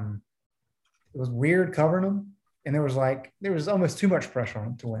 it was weird covering them, and there was almost too much pressure on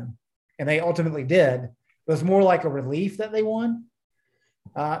them to win, and they ultimately did. It was more like a relief that they won.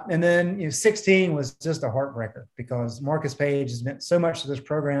 And then 16 was just a heartbreaker because Marcus Page has meant so much to this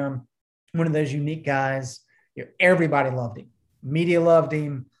program. One of those unique guys. Everybody loved him. Media loved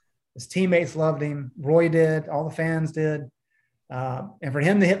him. His teammates loved him. Roy did. All the fans did. And for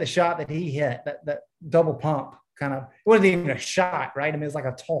him to hit the shot that he hit, that double pump it wasn't even a shot, right? It was like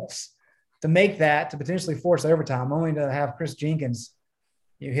a toss. To make that, to potentially force overtime, only to have Chris Jenkins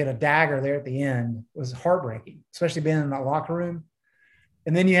hit a dagger there at the end was heartbreaking, especially being in that locker room.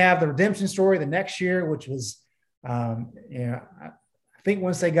 And then you have the redemption story the next year, which was, I think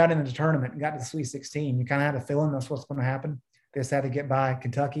once they got into the tournament and got to the Sweet 16, you kind of had a feeling that's what's going to happen. They just had to get by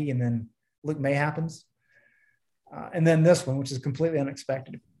Kentucky, and then Luke May happens. And then this one, which is completely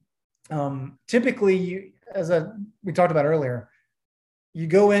unexpected. Typically, we talked about earlier, you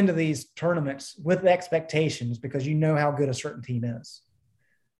go into these tournaments with expectations because you know how good a certain team is.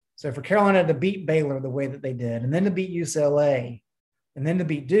 So for Carolina to beat Baylor the way that they did, and then to beat UCLA, and then to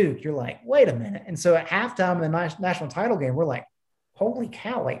beat Duke, you're like, wait a minute. And so at halftime in the national title game, we're like, holy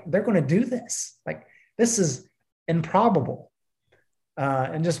cow, they're going to do this. This is improbable.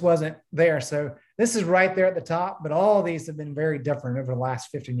 And just wasn't there. So this is right there at the top, but all of these have been very different over the last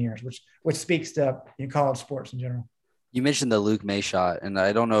 15 years, which speaks to college sports in general. You mentioned the Luke May shot, and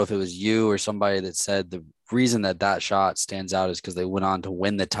I don't know if it was you or somebody that said the reason that shot stands out is because they went on to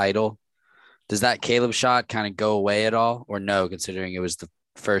win the title. Does that Caleb shot kind of go away at all, or no, considering it was the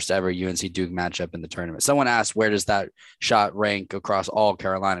first ever UNC Duke matchup in the tournament? Someone asked, where does that shot rank across all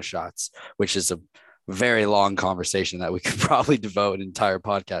Carolina shots, which is a very long conversation that we could probably devote an entire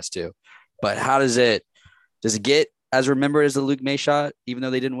podcast to. But how does it get as remembered as the Luke May shot, even though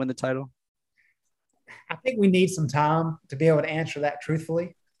they didn't win the title? I think we need some time to be able to answer that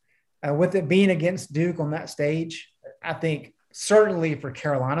truthfully. With it being against Duke on that stage, I think certainly for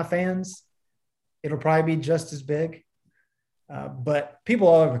Carolina fans, it'll probably be just as big. But people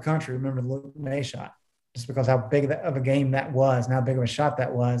all over the country remember the Luke May shot just because how big of a game that was and how big of a shot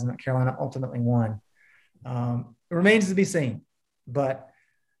that was, and that Carolina ultimately won. It remains to be seen. But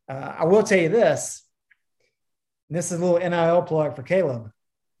I will tell you this, and this is a little NIL plug for Caleb.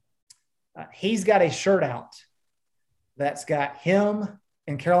 He's got a shirt out that's got him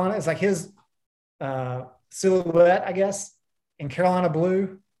in Carolina. It's like his silhouette, I guess, in Carolina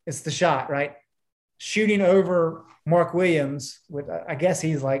blue. It's the shot, right? Shooting over Mark Williams with, I guess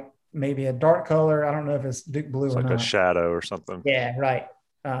he's like maybe a dark color. I don't know if it's Duke blue it's or like not. a shadow or something. Yeah, right.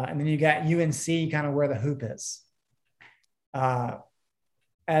 And then you got UNC kind of where the hoop is. That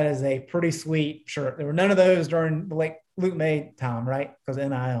is a pretty sweet shirt. There were none of those during the Luke May time, right? Because of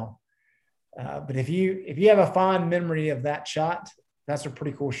NIL. But if you have a fond memory of that shot, that's a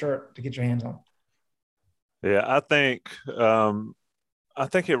pretty cool shirt to get your hands on. Yeah, I think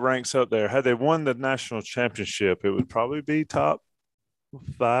it ranks up there. Had they won the national championship, it would probably be top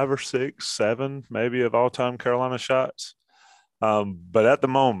 5 or 6, 7, maybe of all-time Carolina shots. But at the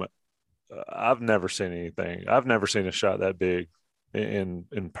moment, I've never seen anything. I've never seen a shot that big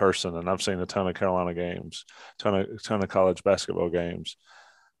in person, and I've seen a ton of Carolina games, ton of college basketball games.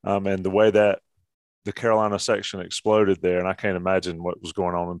 And the way that the Carolina section exploded there, and I can't imagine what was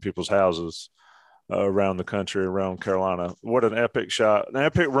going on in people's houses around the country, around Carolina. What an epic shot, an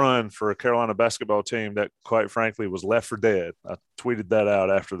epic run for a Carolina basketball team that, quite frankly, was left for dead. I tweeted that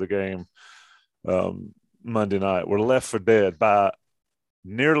out after the game Monday night. We're left for dead by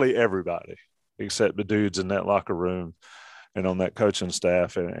nearly everybody except the dudes in that locker room and on that coaching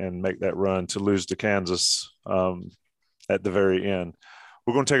staff, and make that run to lose to Kansas at the very end.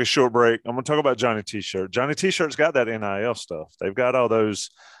 We're going to take a short break. I'm going to talk about Johnny T-Shirt. Johnny T-Shirt's got that NIL stuff. They've got all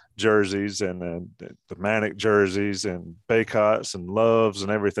those jerseys and the Manic jerseys and Baycots and Loves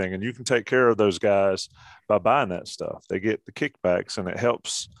and everything. And you can take care of those guys by buying that stuff. They get the kickbacks, and it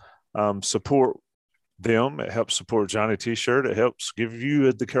helps support them. It helps support Johnny T-Shirt. It helps give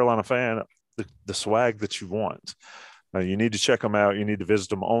you, the Carolina fan, the swag that you want. You need to check them out. You need to visit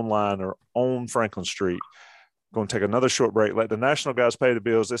them online or on Franklin Street. Going to take another short break. Let the national guys pay the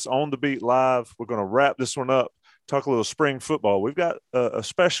bills. It's On the Beat Live. We're going to wrap this one up. Talk a little spring football. We've got a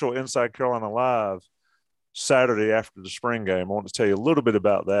special Inside Carolina Live Saturday after the spring game. I want to tell you a little bit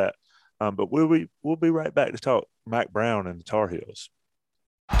about that. But we'll be right back to talk Mack Brown and the Tar Heels.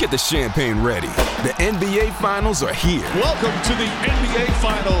 Get the champagne ready. The NBA Finals are here. Welcome to the NBA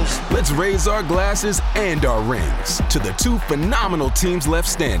Finals. Let's raise our glasses and our rings to the 2 phenomenal teams left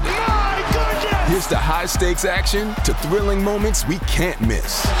standing. My goodness! Here's to high-stakes action, to thrilling moments we can't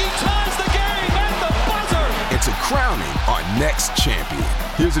miss. He ties the game at the buzzer! And to crowning our next champion.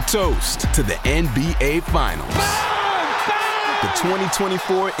 Here's a toast to the NBA Finals. The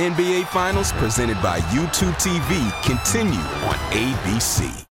 2024 NBA Finals, presented by YouTube TV, continue on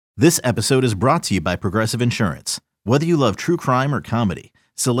ABC. This episode is brought to you by Progressive Insurance. Whether you love true crime or comedy,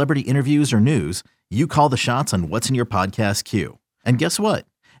 celebrity interviews or news, you call the shots on what's in your podcast queue. And guess what?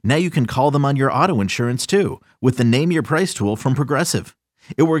 Now you can call them on your auto insurance too, with the Name Your Price tool from Progressive.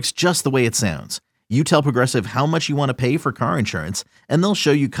 It works just the way it sounds. You tell Progressive how much you want to pay for car insurance, and they'll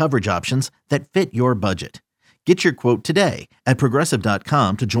show you coverage options that fit your budget. Get your quote today at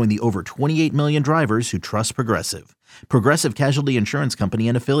Progressive.com to join the over 28 million drivers who trust Progressive. Progressive Casualty Insurance Company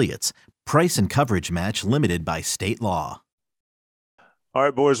and Affiliates. Price and coverage match limited by state law. All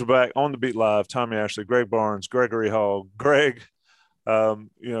right, boys, we're back on the Beat Live. Tommy Ashley, Greg Barnes, Gregory Hall. Greg,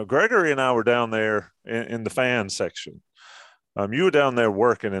 Gregory and I were down there in the fan section. You were down there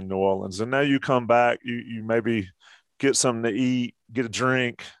working in New Orleans, and now you come back, you maybe get something to eat, get a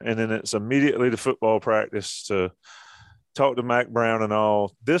drink, and then it's immediately to football practice to talk to Mack Brown and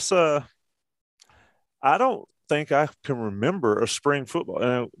all. This, I don't think I can remember a spring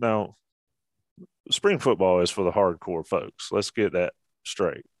football. Now, spring football is for the hardcore folks. Let's get that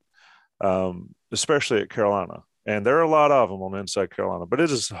straight, especially at Carolina. And there are a lot of them on Inside Carolina, but it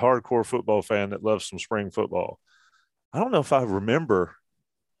is a hardcore football fan that loves some spring football. I don't know if I remember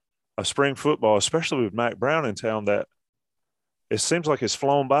a spring football, especially with Mack Brown in town, that it seems like it's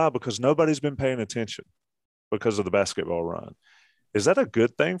flown by because nobody's been paying attention because of the basketball run. Is that a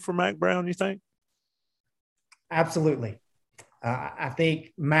good thing for Mack Brown, you think? Absolutely. I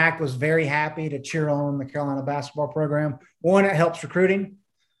think Mack was very happy to cheer on the Carolina basketball program. One, it helps recruiting.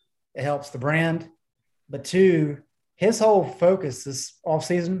 It helps the brand. But two, his whole focus this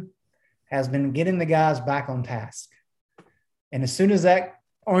offseason has been getting the guys back on task. And as soon as that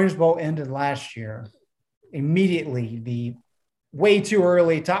Orange Bowl ended last year, immediately the way too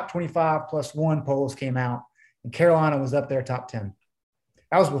early top 25 plus one polls came out, and Carolina was up there top 10.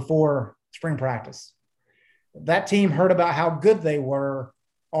 That was before spring practice. That team heard about how good they were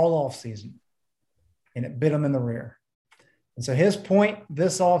all off season, and it bit them in the rear. And so his point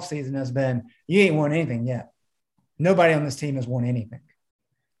this offseason has been, you ain't won anything yet. Nobody on this team has won anything.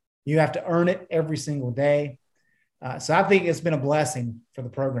 You have to earn it every single day. So I think it's been a blessing for the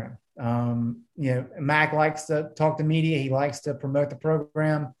program. Mac likes to talk to media. He likes to promote the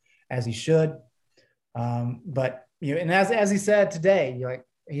program as he should. But and as he said today,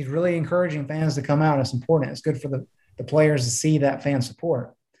 he's really encouraging fans to come out. It's important. It's good for the players to see that fan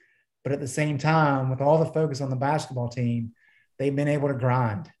support. But at the same time, with all the focus on the basketball team, they've been able to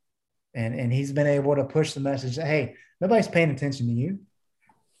grind. And he's been able to push the message that, hey, nobody's paying attention to you.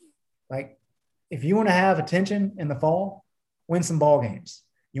 Like, if you want to have attention in the fall, win some ball games.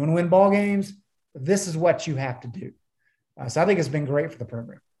 You want to win ball games, this is what you have to do. So I think it's been great for the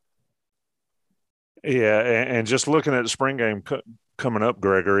program. Yeah, and just looking at the spring game coming up,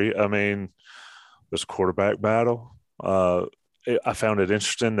 Gregory, I mean, this quarterback battle, I found it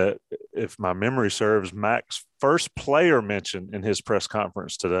interesting that, if my memory serves, Mac's first player mentioned in his press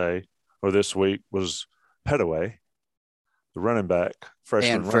conference today or this week was Pettaway, the running back,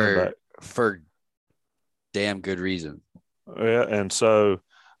 freshman running back. For damn good reason. Yeah, and so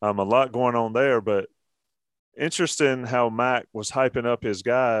a lot going on there, but interesting how Mac was hyping up his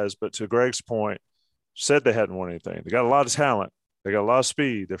guys, but to Greg's point, said they hadn't won anything. They got a lot of talent. They got a lot of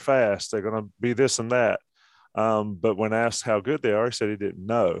speed. They're fast. They're going to be this and that. But when asked how good they are, he said he didn't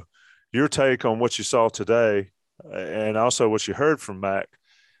know. Your take on what you saw today and also what you heard from Mac,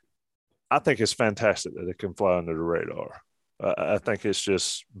 I think it's fantastic that it can fly under the radar. I think it's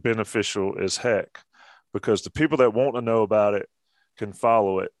just beneficial as heck, because the people that want to know about it can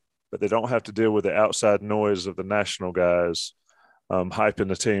follow it, but they don't have to deal with the outside noise of the national guys hyping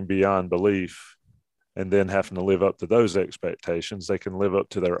the team beyond belief and then having to live up to those expectations. They can live up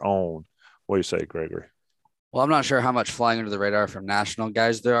to their own. What do you say, Gregory? Well, I'm not sure how much flying under the radar from national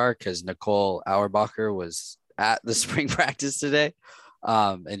guys there are, because Nicole Auerbacher was at the spring practice today.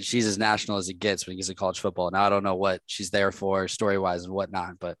 And she's as national as it gets when it gets to college football. Now, I don't know what she's there for story-wise and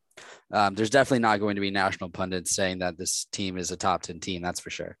whatnot, but there's definitely not going to be national pundits saying that this team is a top 10 team. That's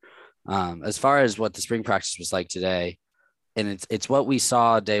for sure. As far as what the spring practice was like today, and it's what we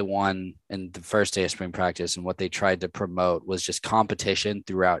saw day one and the first day of spring practice, and what they tried to promote was just competition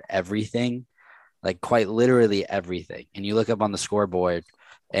throughout everything, like quite literally everything. And you look up on the scoreboard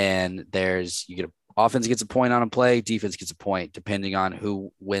and offense gets a point on a play, defense gets a point, depending on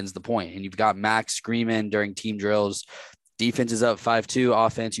who wins the point. And you've got Max screaming during team drills, defense is up 5-2,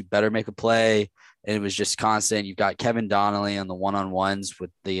 offense, you better make a play. And it was just constant. You've got Kevin Donnelly on the one-on-ones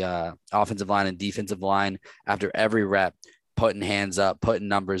with the offensive line and defensive line after every rep, putting hands up, putting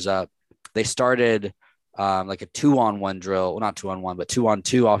numbers up. They started like a 2-on-1 drill, well, not 2-on-1, but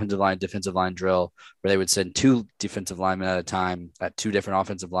 2-on-2 offensive line, defensive line drill, where they would send 2 defensive linemen at a time at 2 different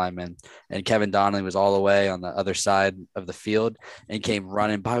offensive linemen. And Kevin Donnelly was all the way on the other side of the field and came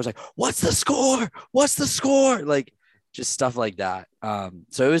running by. I was like, what's the score? What's the score? Like, just stuff like that.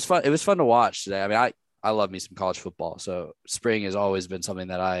 So it was fun. It was fun to watch today. I mean, I love me some college football. So spring has always been something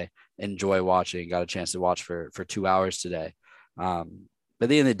that I enjoy watching. Got a chance to watch for 2 hours today. But at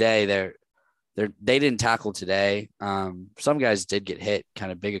the end of the day, they didn't tackle today. Some guys did get hit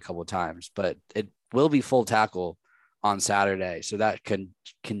kind of big a couple of times, but it will be full tackle on Saturday. So that can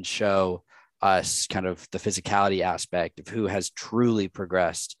show us kind of the physicality aspect of who has truly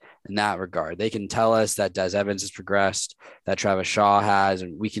progressed in that regard. They can tell us that Des Evans has progressed, that Travis Shaw has,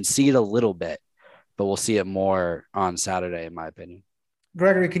 and we can see it a little bit, but we'll see it more on Saturday, in my opinion.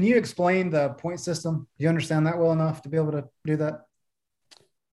 Gregory, can you explain the point system? Do you understand that well enough to be able to do that?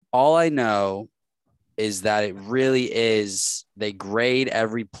 All I know is that it really is, they grade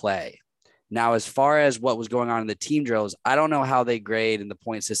every play. Now, as far as what was going on in the team drills, I don't know how they grade in the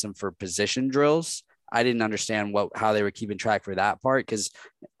point system for position drills. I didn't understand how they were keeping track for that part, because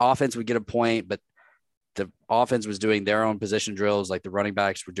offense would get a point, but the offense was doing their own position drills, like the running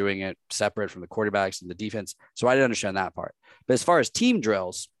backs were doing it separate from the quarterbacks and the defense. So I didn't understand that part. But as far as team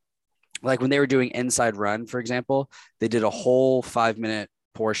drills, like when they were doing inside run, for example, they did a whole 5-minute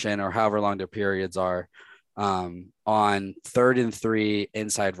portion or however long their periods are on 3rd and 3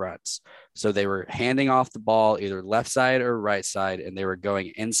 inside runs. So they were handing off the ball either left side or right side, and they were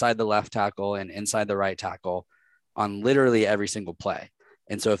going inside the left tackle and inside the right tackle on literally every single play.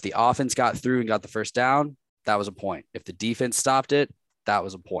 And so if the offense got through and got the first down, that was a point. If the defense stopped it, that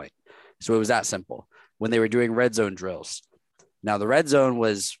was a point. So it was that simple. When they were doing red zone drills, Now, the red zone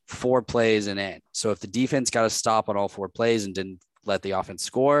was 4 plays and in. So if the defense got a stop on all 4 plays and didn't let the offense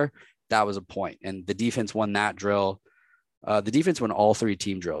score, that was a point. And the defense won that drill. The defense won all 3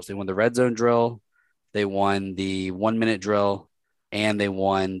 team drills. They won the red zone drill, they won the 1-minute drill, and they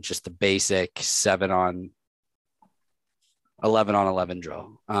won just the basic 11-on-11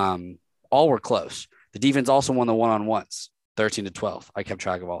 drill. All were close. The defense also won the one-on-ones, 13-12. I kept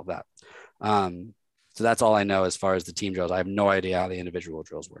track of all of that. So that's all I know as far as the team drills. I have no idea how the individual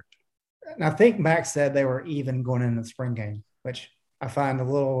drills worked. And I think Max said they were even going into the spring game, which I find a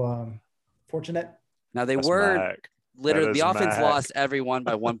little fortunate. Now That's Mac. Literally, the offense Mac. lost everyone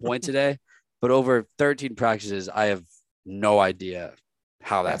by 1 point today, but over 13 practices, I have no idea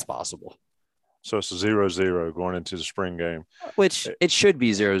how that's possible. So it's 0-0 going into the spring game. Which it should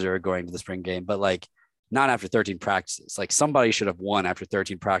be 0-0 going to the spring game, but like not after 13 practices. Like somebody should have won after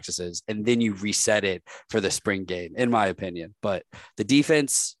 13 practices, and then you reset it for the spring game, in my opinion. But the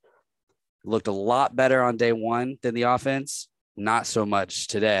defense looked a lot better on day 1 than the offense. Not so much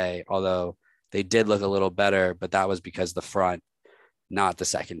today, although they did look a little better, but that was because the front, not the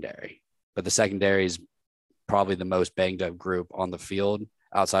secondary. But the secondary is probably the most banged up group on the field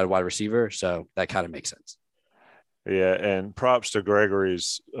outside of wide receiver. So that kind of makes sense. Yeah, and props to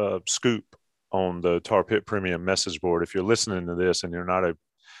Gregory's scoop on the Tar Pit Premium message board. If you're listening to this and you're not a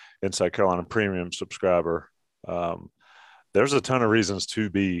Inside Carolina Premium subscriber, there's a ton of reasons to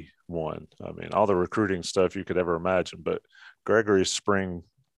be one. I mean, all the recruiting stuff you could ever imagine, but Gregory's spring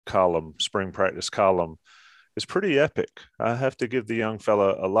practice column is pretty epic. I have to give the young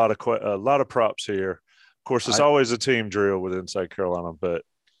fella a lot of props here. Of course, it's always a team drill with Inside Carolina, but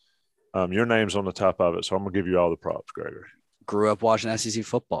your name's on the top of it, so I'm gonna give you all the props, Gregory. Grew up watching SEC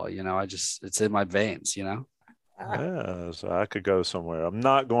football, it's in my veins, Yeah, so I could go somewhere. I'm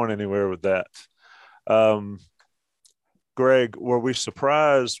not going anywhere with that. Greg, were we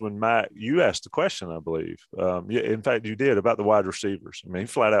surprised when Mac, you asked the question, I believe. Yeah, in fact, you did, about the wide receivers. I mean, he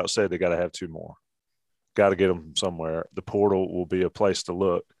flat out said they got to have 2 more. Got to get them somewhere. The portal will be a place to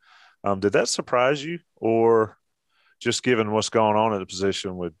look. Did that surprise you, or just given what's going on at the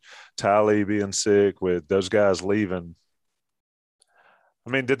position with Tally being sick, with those guys leaving? I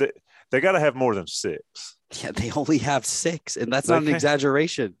mean, they got to have more than 6. Yeah, they only have 6, and that's not an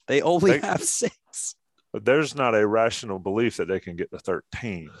exaggeration. They only have 6. But there's not a rational belief that they can get to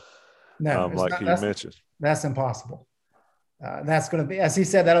 13. No, like you mentioned. That's impossible. That's going to be, as he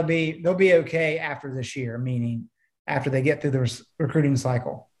said, they'll be okay after this year, meaning after they get through the recruiting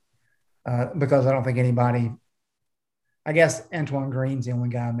cycle. Because I don't think anybody, I guess Antoine Green's the only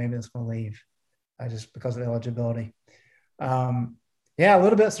guy maybe that's going to leave just because of eligibility. Yeah, a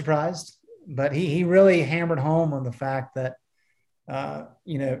little bit surprised, but he really hammered home on the fact that,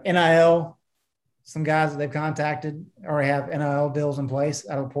 NIL, some guys that they've contacted already have NIL deals in place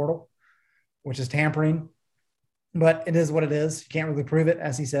out of the portal, which is tampering, but it is what it is. You can't really prove it,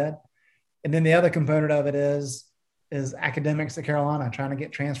 as he said. And then the other component of it is academics at Carolina trying to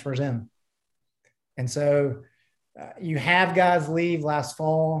get transfers in. And so you have guys leave last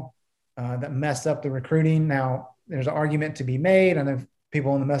fall that messed up the recruiting. Now there's an argument to be made. I know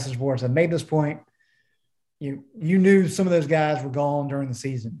people on the message boards have made this point. You knew some of those guys were gone during the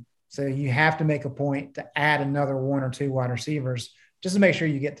season. So you have to make a point to add another 1 or 2 wide receivers just to make sure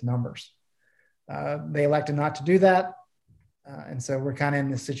you get to numbers. They elected not to do that. And so we're kind of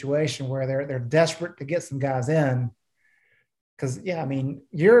in this situation where they're desperate to get some guys in. Because, yeah, I mean,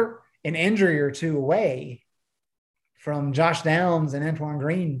 you're an injury or 2 away from Josh Downs and Antoine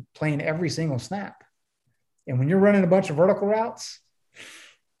Green playing every single snap. And when you're running a bunch of vertical routes,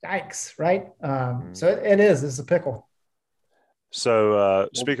 yikes, right? So it's a pickle. So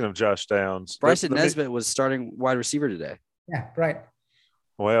speaking of Josh Downs, Bryson Nesbitt was starting wide receiver today. Yeah, right.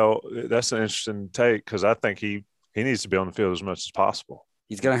 Well, that's an interesting take because I think he needs to be on the field as much as possible.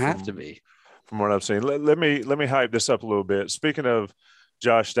 He's going to have to be. From what I've seen. Let me hype this up a little bit. Speaking of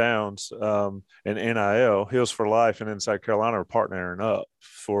Josh Downs and NIL, Heels for Life and Inside Carolina are partnering up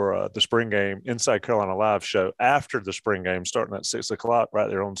for the spring game Inside Carolina live show after the spring game, starting at 6:00 right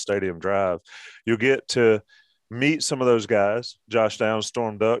there on Stadium Drive. You'll get to meet some of those guys: Josh Downs,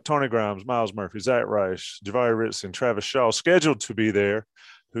 Storm Duck, Tony Grimes, Miles Murphy, Zach Rice, Javari Ritz, and Travis Shaw scheduled to be there.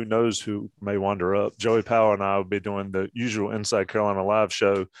 Who knows who may wander up? Joey Powell and I will be doing the usual Inside Carolina live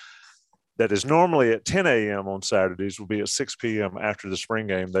show that is normally at 10 a.m. on Saturdays, will be at 6 p.m. after the spring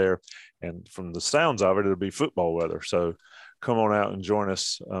game there. And from the sounds of it, it'll be football weather. So come on out and join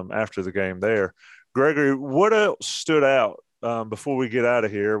us after the game there. Gregory, what else stood out before we get out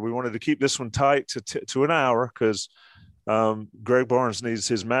of here? We wanted to keep this one tight to an hour because Greg Barnes needs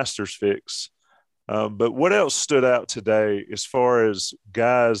his master's fix. But what else stood out today as far as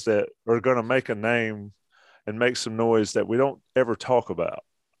guys that are going to make a name and make some noise that we don't ever talk about?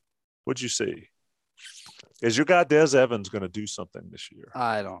 What'd you see? Is your guy Des Evans going to do something this year?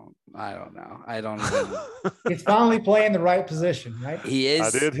 I don't know. I don't even. He's finally playing the right position, right? He is.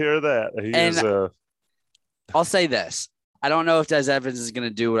 I did hear that. He And is. I'll say this. I don't know if Des Evans is going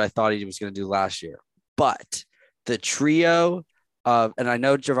to do what I thought he was going to do last year, but the trio of, and I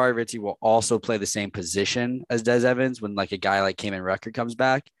know Javari Ritchie will also play the same position as Des Evans when like a guy like Kamen Rucker comes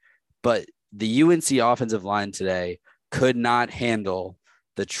back, but the UNC offensive line today could not handle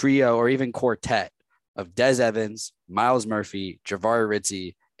the trio or even quartet of Des Evans, Miles Murphy, Javari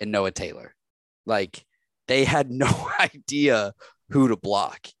Ritchie, and Noah Taylor. Like they had no idea who to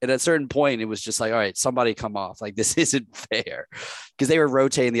block. And at a certain point, it was just like, all right, somebody come off. Like, this isn't fair, because they were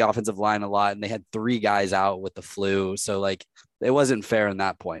rotating the offensive line a lot and they had 3 guys out with the flu. So like, it wasn't fair in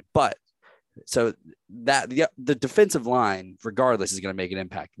that point. But so that the defensive line, regardless, is going to make an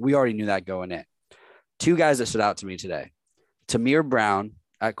impact. We already knew that going in. 2 guys that stood out to me today, Tamir Brown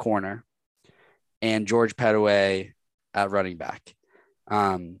at corner and George Petaway at running back.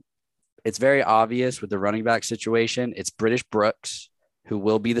 It's very obvious with the running back situation. It's British Brooks, who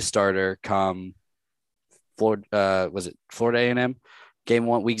will be the starter come Florida. Was it Florida A&M game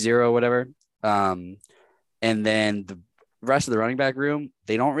 1, week 0, whatever. And then the rest of the running back room,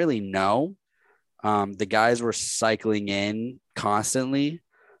 they don't really know. The guys were cycling in constantly.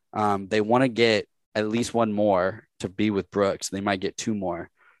 They want to get at least 1 more to be with Brooks. They might get 2 more,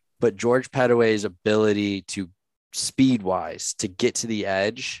 but George Petaway's ability to speed wise to get to the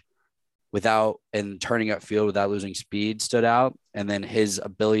edge without and turning upfield without losing speed stood out. And then his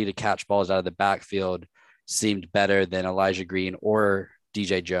ability to catch balls out of the backfield seemed better than Elijah Green or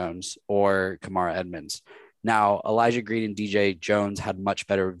DJ Jones or Kamara Edmonds. Now, Elijah Green and DJ Jones had much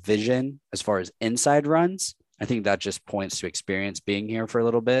better vision as far as inside runs. I think that just points to experience being here for a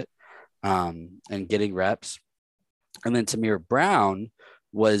little bit and getting reps. And then Tamir Brown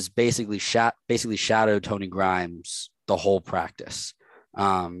was basically shadowed Tony Grimes the whole practice.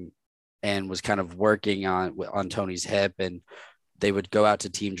 And was kind of working on Tony's hip, and they would go out to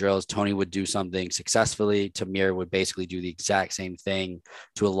team drills. Tony would do something successfully. Tamir would basically do the exact same thing,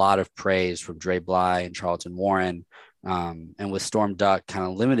 to a lot of praise from Dre Bly and Charlton Warren. And with Storm Duck kind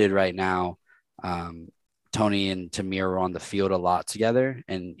of limited right now, Tony and Tamir were on the field a lot together,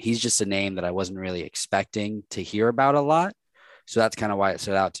 and he's just a name that I wasn't really expecting to hear about a lot. So that's kind of why it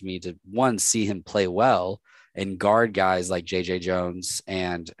stood out to me to, one, see him play well and guard guys like JJ Jones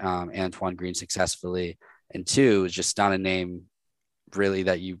and Antoine Green successfully. And 2, is just not a name really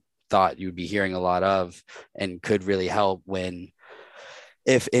that you thought you would be hearing a lot of and could really help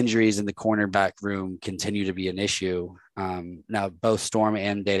if injuries in the cornerback room continue to be an issue. Now both Storm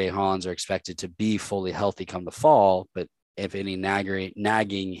and Dede Hollins are expected to be fully healthy come the fall, but if any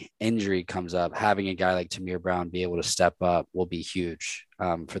nagging injury comes up, having a guy like Tamir Brown be able to step up will be huge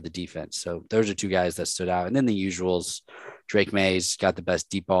for the defense. So those are 2 guys that stood out. And then the usuals, Drake Mays got the best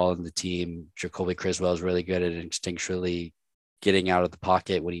deep ball in the team. Jacoby Criswell is really good at instinctually getting out of the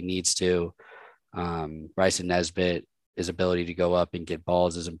pocket when he needs to. Bryson Nesbitt, his ability to go up and get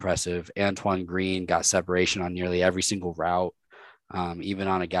balls is impressive. Antoine Green got separation on nearly every single route, even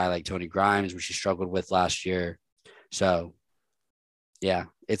on a guy like Tony Grimes, which he struggled with last year. So, yeah,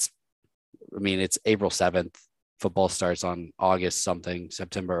 it's April 7th. Football starts on August something,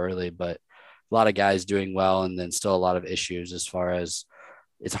 September early, but a lot of guys doing well, and then still a lot of issues as far as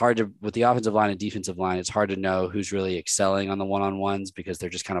it's hard to, with the offensive line and defensive line, it's hard to know who's really excelling on the one-on-ones because they're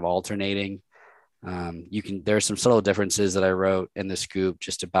just kind of alternating. There's some subtle differences that I wrote in the scoop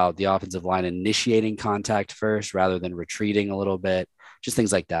just about the offensive line initiating contact first rather than retreating a little bit, just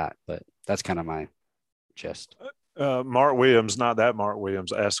things like that. But that's kind of my gist. Mark Williams, not that Mark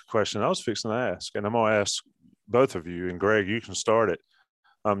Williams, asked a question I was fixing to ask, and I'm going to ask both of you, and Greg, you can start it.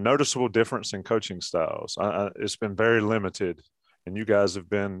 Noticeable difference in coaching styles. It's been very limited, and you guys have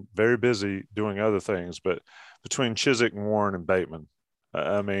been very busy doing other things, but between Chizik and Warren and Bateman,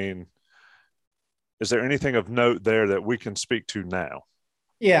 is there anything of note there that we can speak to now?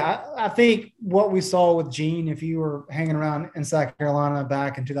 Yeah, I think what we saw with Gene, if you were hanging around in South Carolina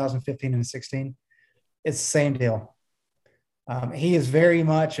back in 2015 and 16, it's the same deal. He is very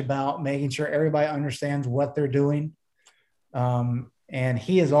much about making sure everybody understands what they're doing. And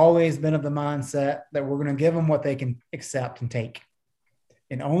he has always been of the mindset that we're going to give them what they can accept and take.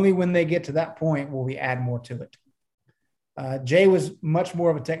 And only when they get to that point will we add more to it. Jay was much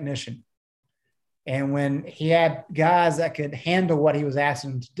more of a technician. And when he had guys that could handle what he was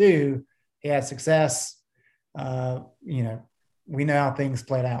asking them to do, he had success. We know how things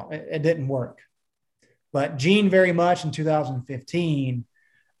played out. It didn't work. But Gene very much in 2015,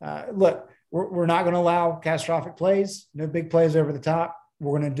 look, we're not going to allow catastrophic plays, no big plays over the top.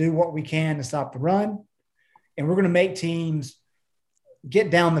 We're going to do what we can to stop the run, and we're going to make teams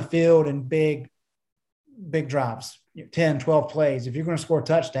get down the field in big drives, 10, 12 plays. If you're going to score a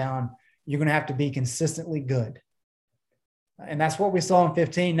touchdown, you're going to have to be consistently good. And that's what we saw in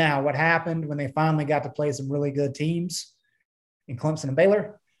 15. Now, what happened when they finally got to play some really good teams in Clemson and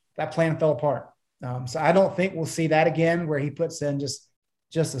Baylor, that plan fell apart. So I don't think we'll see that again where he puts in just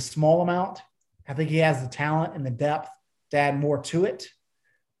a small amount. I think he has the talent and the depth to add more to it.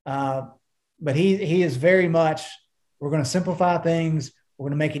 But he is very much, we're going to simplify things. We're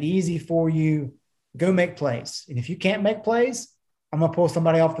going to make it easy for you. Go make plays. And if you can't make plays, I'm going to pull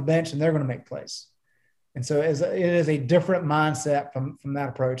somebody off the bench and they're going to make plays. And so it is a different mindset from that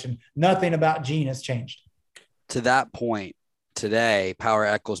approach, and nothing about Gene has changed. To that point, today, Power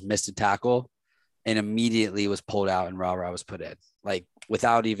Echols missed a tackle and immediately was pulled out and Ra was put in. Like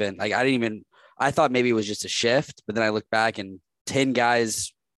without even, like I thought maybe it was just a shift, but then I looked back and 10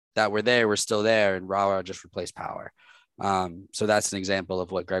 guys that were there were still there and Ra just replaced Power. So that's an example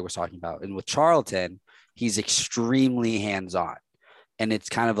of what Greg was talking about. And with Charlton, he's extremely hands-on. And it's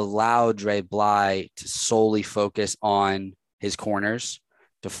kind of allowed Dre Bly to solely focus on his corners,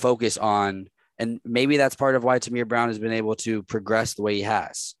 to focus on, and maybe that's part of why Tamir Brown has been able to progress the way he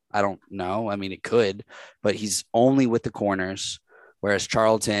has. I don't know. I mean, it could, but he's only with the corners, whereas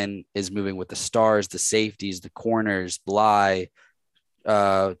Charlton is moving with the stars, the safeties, the corners, Bly.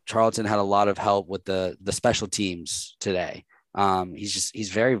 Charlton had a lot of help with the special teams today. He's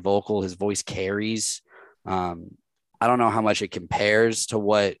very vocal. His voice carries. I don't know how much it compares to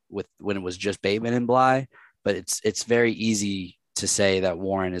when it was just Bateman and Bly, but it's very easy to say that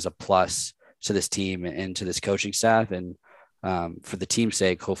Warren is a plus to this team and to this coaching staff. And for the team's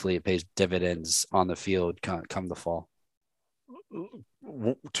sake, hopefully it pays dividends on the field come the fall.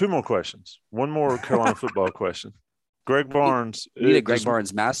 Two more questions. One more Carolina football question. Greg Barnes. We need a Greg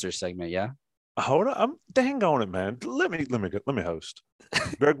Barnes Masters segment, yeah? Hold on. I'm dang on it, man. Let me host.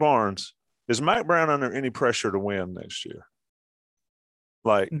 Greg Barnes. Is Mack Brown under any pressure to win next year?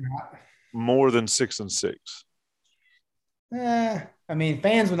 Like more than 6-6? I mean,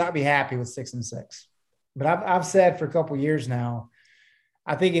 fans would not be happy with 6-6. But I've said for a couple of years now,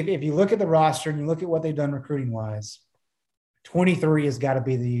 I think if you look at the roster and you look at what they've done recruiting wise, 23 has got to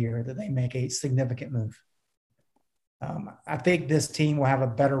be the year that they make a significant move. I think this team will have a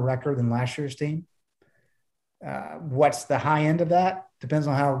better record than last year's team. What's the high end of that? Depends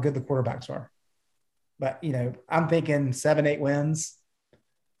on how good the quarterbacks are. But, I'm thinking 7-8 wins,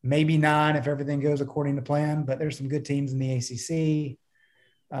 maybe 9 if everything goes according to plan. But there's some good teams in the ACC.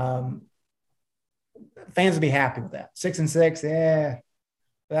 Fans will be happy with that. 6-6,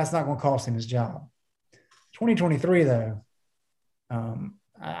 that's not going to cost him his job. 2023, though,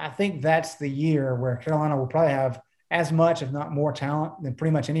 I think that's the year where Carolina will probably have as much, if not more talent than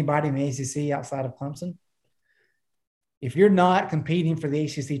pretty much anybody in the ACC outside of Clemson. If you're not competing for the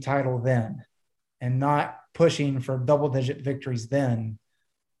ACC title then and not pushing for double-digit victories then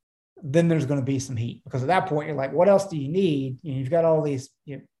there's going to be some heat. Because at that point, you're like, what else do you need? You've got all these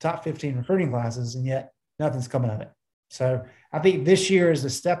top 15 recruiting classes, and yet nothing's coming of it. So I think this year is a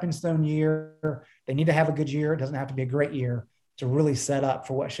stepping stone year. They need to have a good year. It doesn't have to be a great year to really set up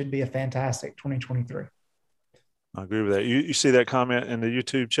for what should be a fantastic 2023. I agree with that. You see that comment in the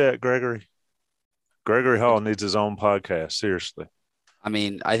YouTube chat, Gregory? Gregory Hall needs his own podcast. Seriously. I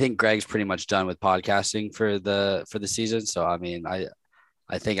mean, I think Greg's pretty much done with podcasting for the season. So, I mean, I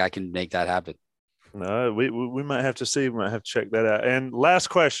think I can make that happen. No, we might have to see. We might have to check that out. And last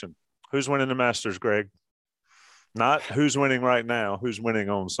question. Who's winning the Masters, Greg? Not who's winning right now. Who's winning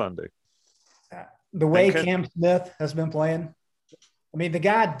on Sunday? The way Cam Smith has been playing. I mean, the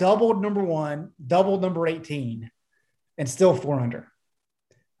guy doubled number 1, doubled number 18, and still 4 under.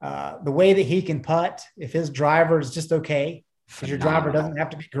 The way that he can putt, if his driver is just okay, because your driver doesn't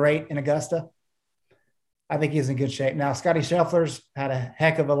have to be great in Augusta, I think he's in good shape. Now, Scotty Scheffler's had a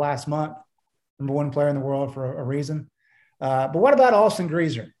heck of a last month, number 1 player in the world for a reason. But what about Austin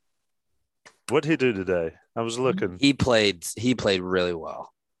Greaser? What'd he do today? I was looking. He played really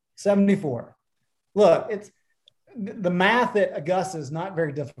well. 74. Look, it's the math at Augusta is not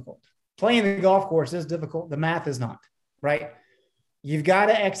very difficult. Playing the golf course is difficult. The math is not, right? You've got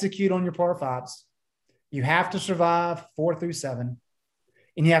to execute on your par 5s. You have to survive 4 through 7,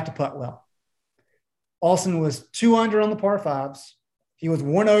 and you have to putt well. Austin was 2 under on the par 5s. He was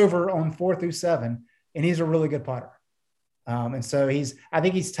 1 over on 4 through 7, and he's a really good putter. And so I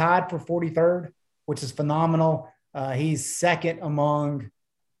think he's tied for 43rd, which is phenomenal. He's second among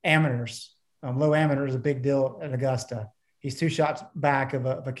amateurs Low amateur is a big deal at Augusta. He's 2 shots back of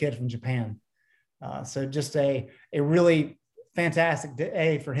a kid from Japan. So just a really fantastic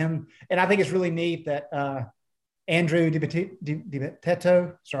day for him. And I think it's really neat that Andrew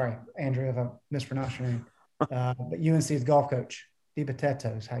DiBitetto, sorry, Andrew, if I mispronounced your name, but UNC's golf coach,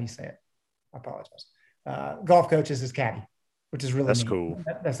 DiBitetto is how you say it. I apologize. Golf coach is his caddy, which is really neat. Cool.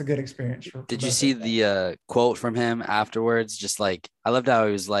 That's a good experience. Did you see the quote from him afterwards? Just like, I loved how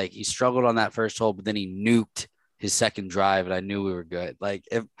he was like, he struggled on that first hole, but then he nuked his second drive, and I knew we were good. Like,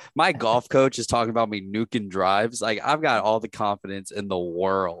 if my golf coach is talking about me nuking drives, like, I've got all the confidence in the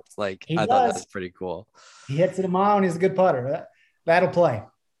world. Like, I thought that was pretty cool. He hits it a mile and he's a good putter. That'll play.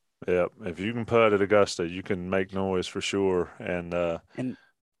 Yeah, if you can putt at Augusta, you can make noise for sure. And a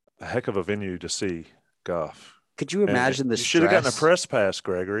heck of a venue to see golf. Could you imagine the stress? You should have gotten a press pass,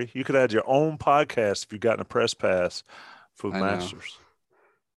 Gregory. You could have had your own podcast if you'd gotten a press pass for the Masters.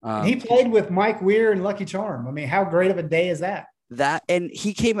 He played with Mike Weir and Lucky Charm. I mean, how great of a day is that? And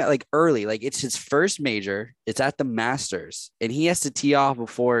he came at like early, like it's his first major. It's at the Masters, and he has to tee off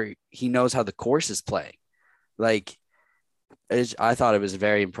before he knows how the course is playing. Like, I thought it was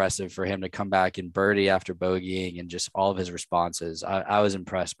very impressive for him to come back and birdie after bogeying and just all of his responses. I was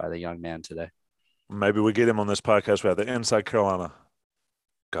impressed by the young man today. Maybe we get him on this podcast. We have the Inside Carolina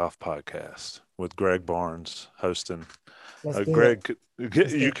Golf Podcast with Greg Barnes hosting. Greg,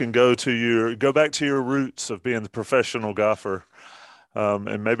 you can go back to your roots of being the professional golfer,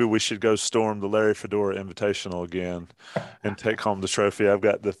 and maybe we should go storm the Larry Fedora Invitational again and take home the trophy. I've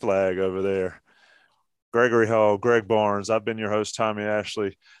got the flag over there. Gregory Hall, Greg Barnes. I've been your host, Tommy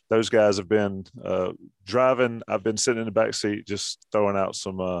Ashley. Those guys have been driving. I've been sitting in the back seat, just throwing out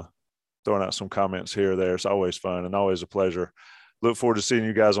some comments here or there. It's always fun and always a pleasure. Look forward to seeing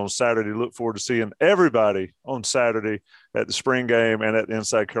you guys on Saturday. Look forward to seeing everybody on Saturday at the spring game and at the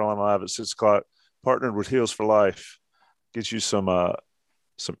Inside Carolina Live at 6 o'clock. Partnered with Heels for Life. Get you some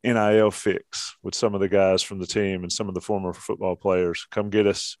NIL fix with some of the guys from the team and some of the former football players. Come get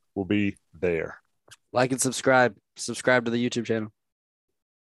us. We'll be there. Like and subscribe. Subscribe to the YouTube channel.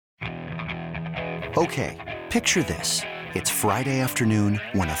 Okay, picture this. It's Friday afternoon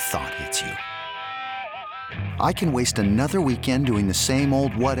when a thought hits you. I can waste another weekend doing the same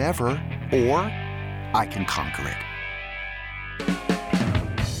old whatever, or I can conquer it.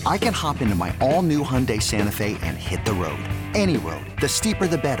 I can hop into my all-new Hyundai Santa Fe and hit the road. Any road. The steeper,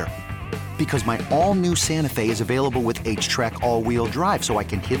 the better. Because my all-new Santa Fe is available with H-Track all-wheel drive, so I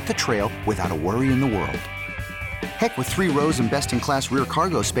can hit the trail without a worry in the world. Heck, with 3 rows and best-in-class rear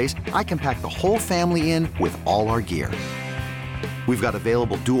cargo space, I can pack the whole family in with all our gear. We've got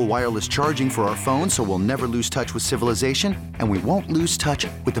available dual wireless charging for our phones, so we'll never lose touch with civilization, and we won't lose touch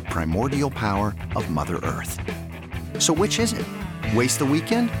with the primordial power of Mother Earth. So which is it? Waste the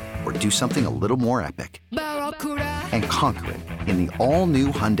weekend or do something a little more epic? And conquer it in the all-new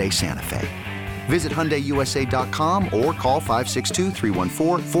Hyundai Santa Fe. Visit HyundaiUSA.com or call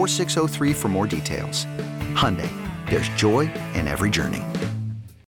 562-314-4603 for more details. Hyundai, there's joy in every journey.